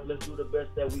we have. Let's do the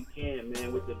best that we can,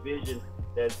 man, with the vision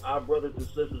that our brothers and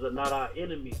sisters are not our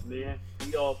enemies, man.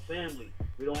 We all family.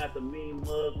 We don't have to mean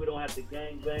mug. We don't have to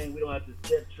gang bang. We don't have to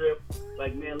set trip.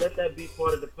 Like, man, let that be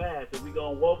part of the past. If we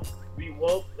gonna be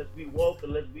woke, let's be woke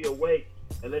and let's be awake.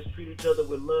 And let's treat each other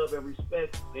with love and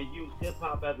respect and use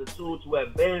hip-hop as a tool to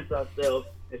advance ourselves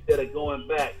instead of going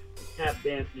back and tap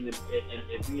dancing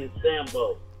and being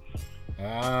Sambo.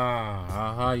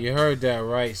 You heard that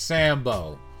right.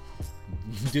 Sambo.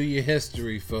 Do your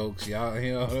history, folks. Y'all,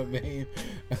 you know what I mean?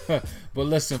 But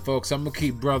listen, folks, I'm going to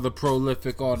keep Brother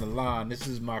Prolific on the line. This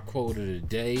is my quote of the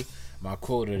day, my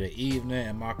quote of the evening,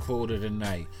 and my quote of the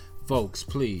night. Folks,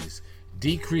 please,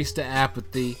 decrease the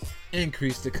apathy,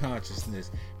 increase the consciousness.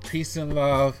 Peace and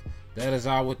love. That is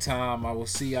our time. I will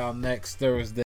see y'all next Thursday.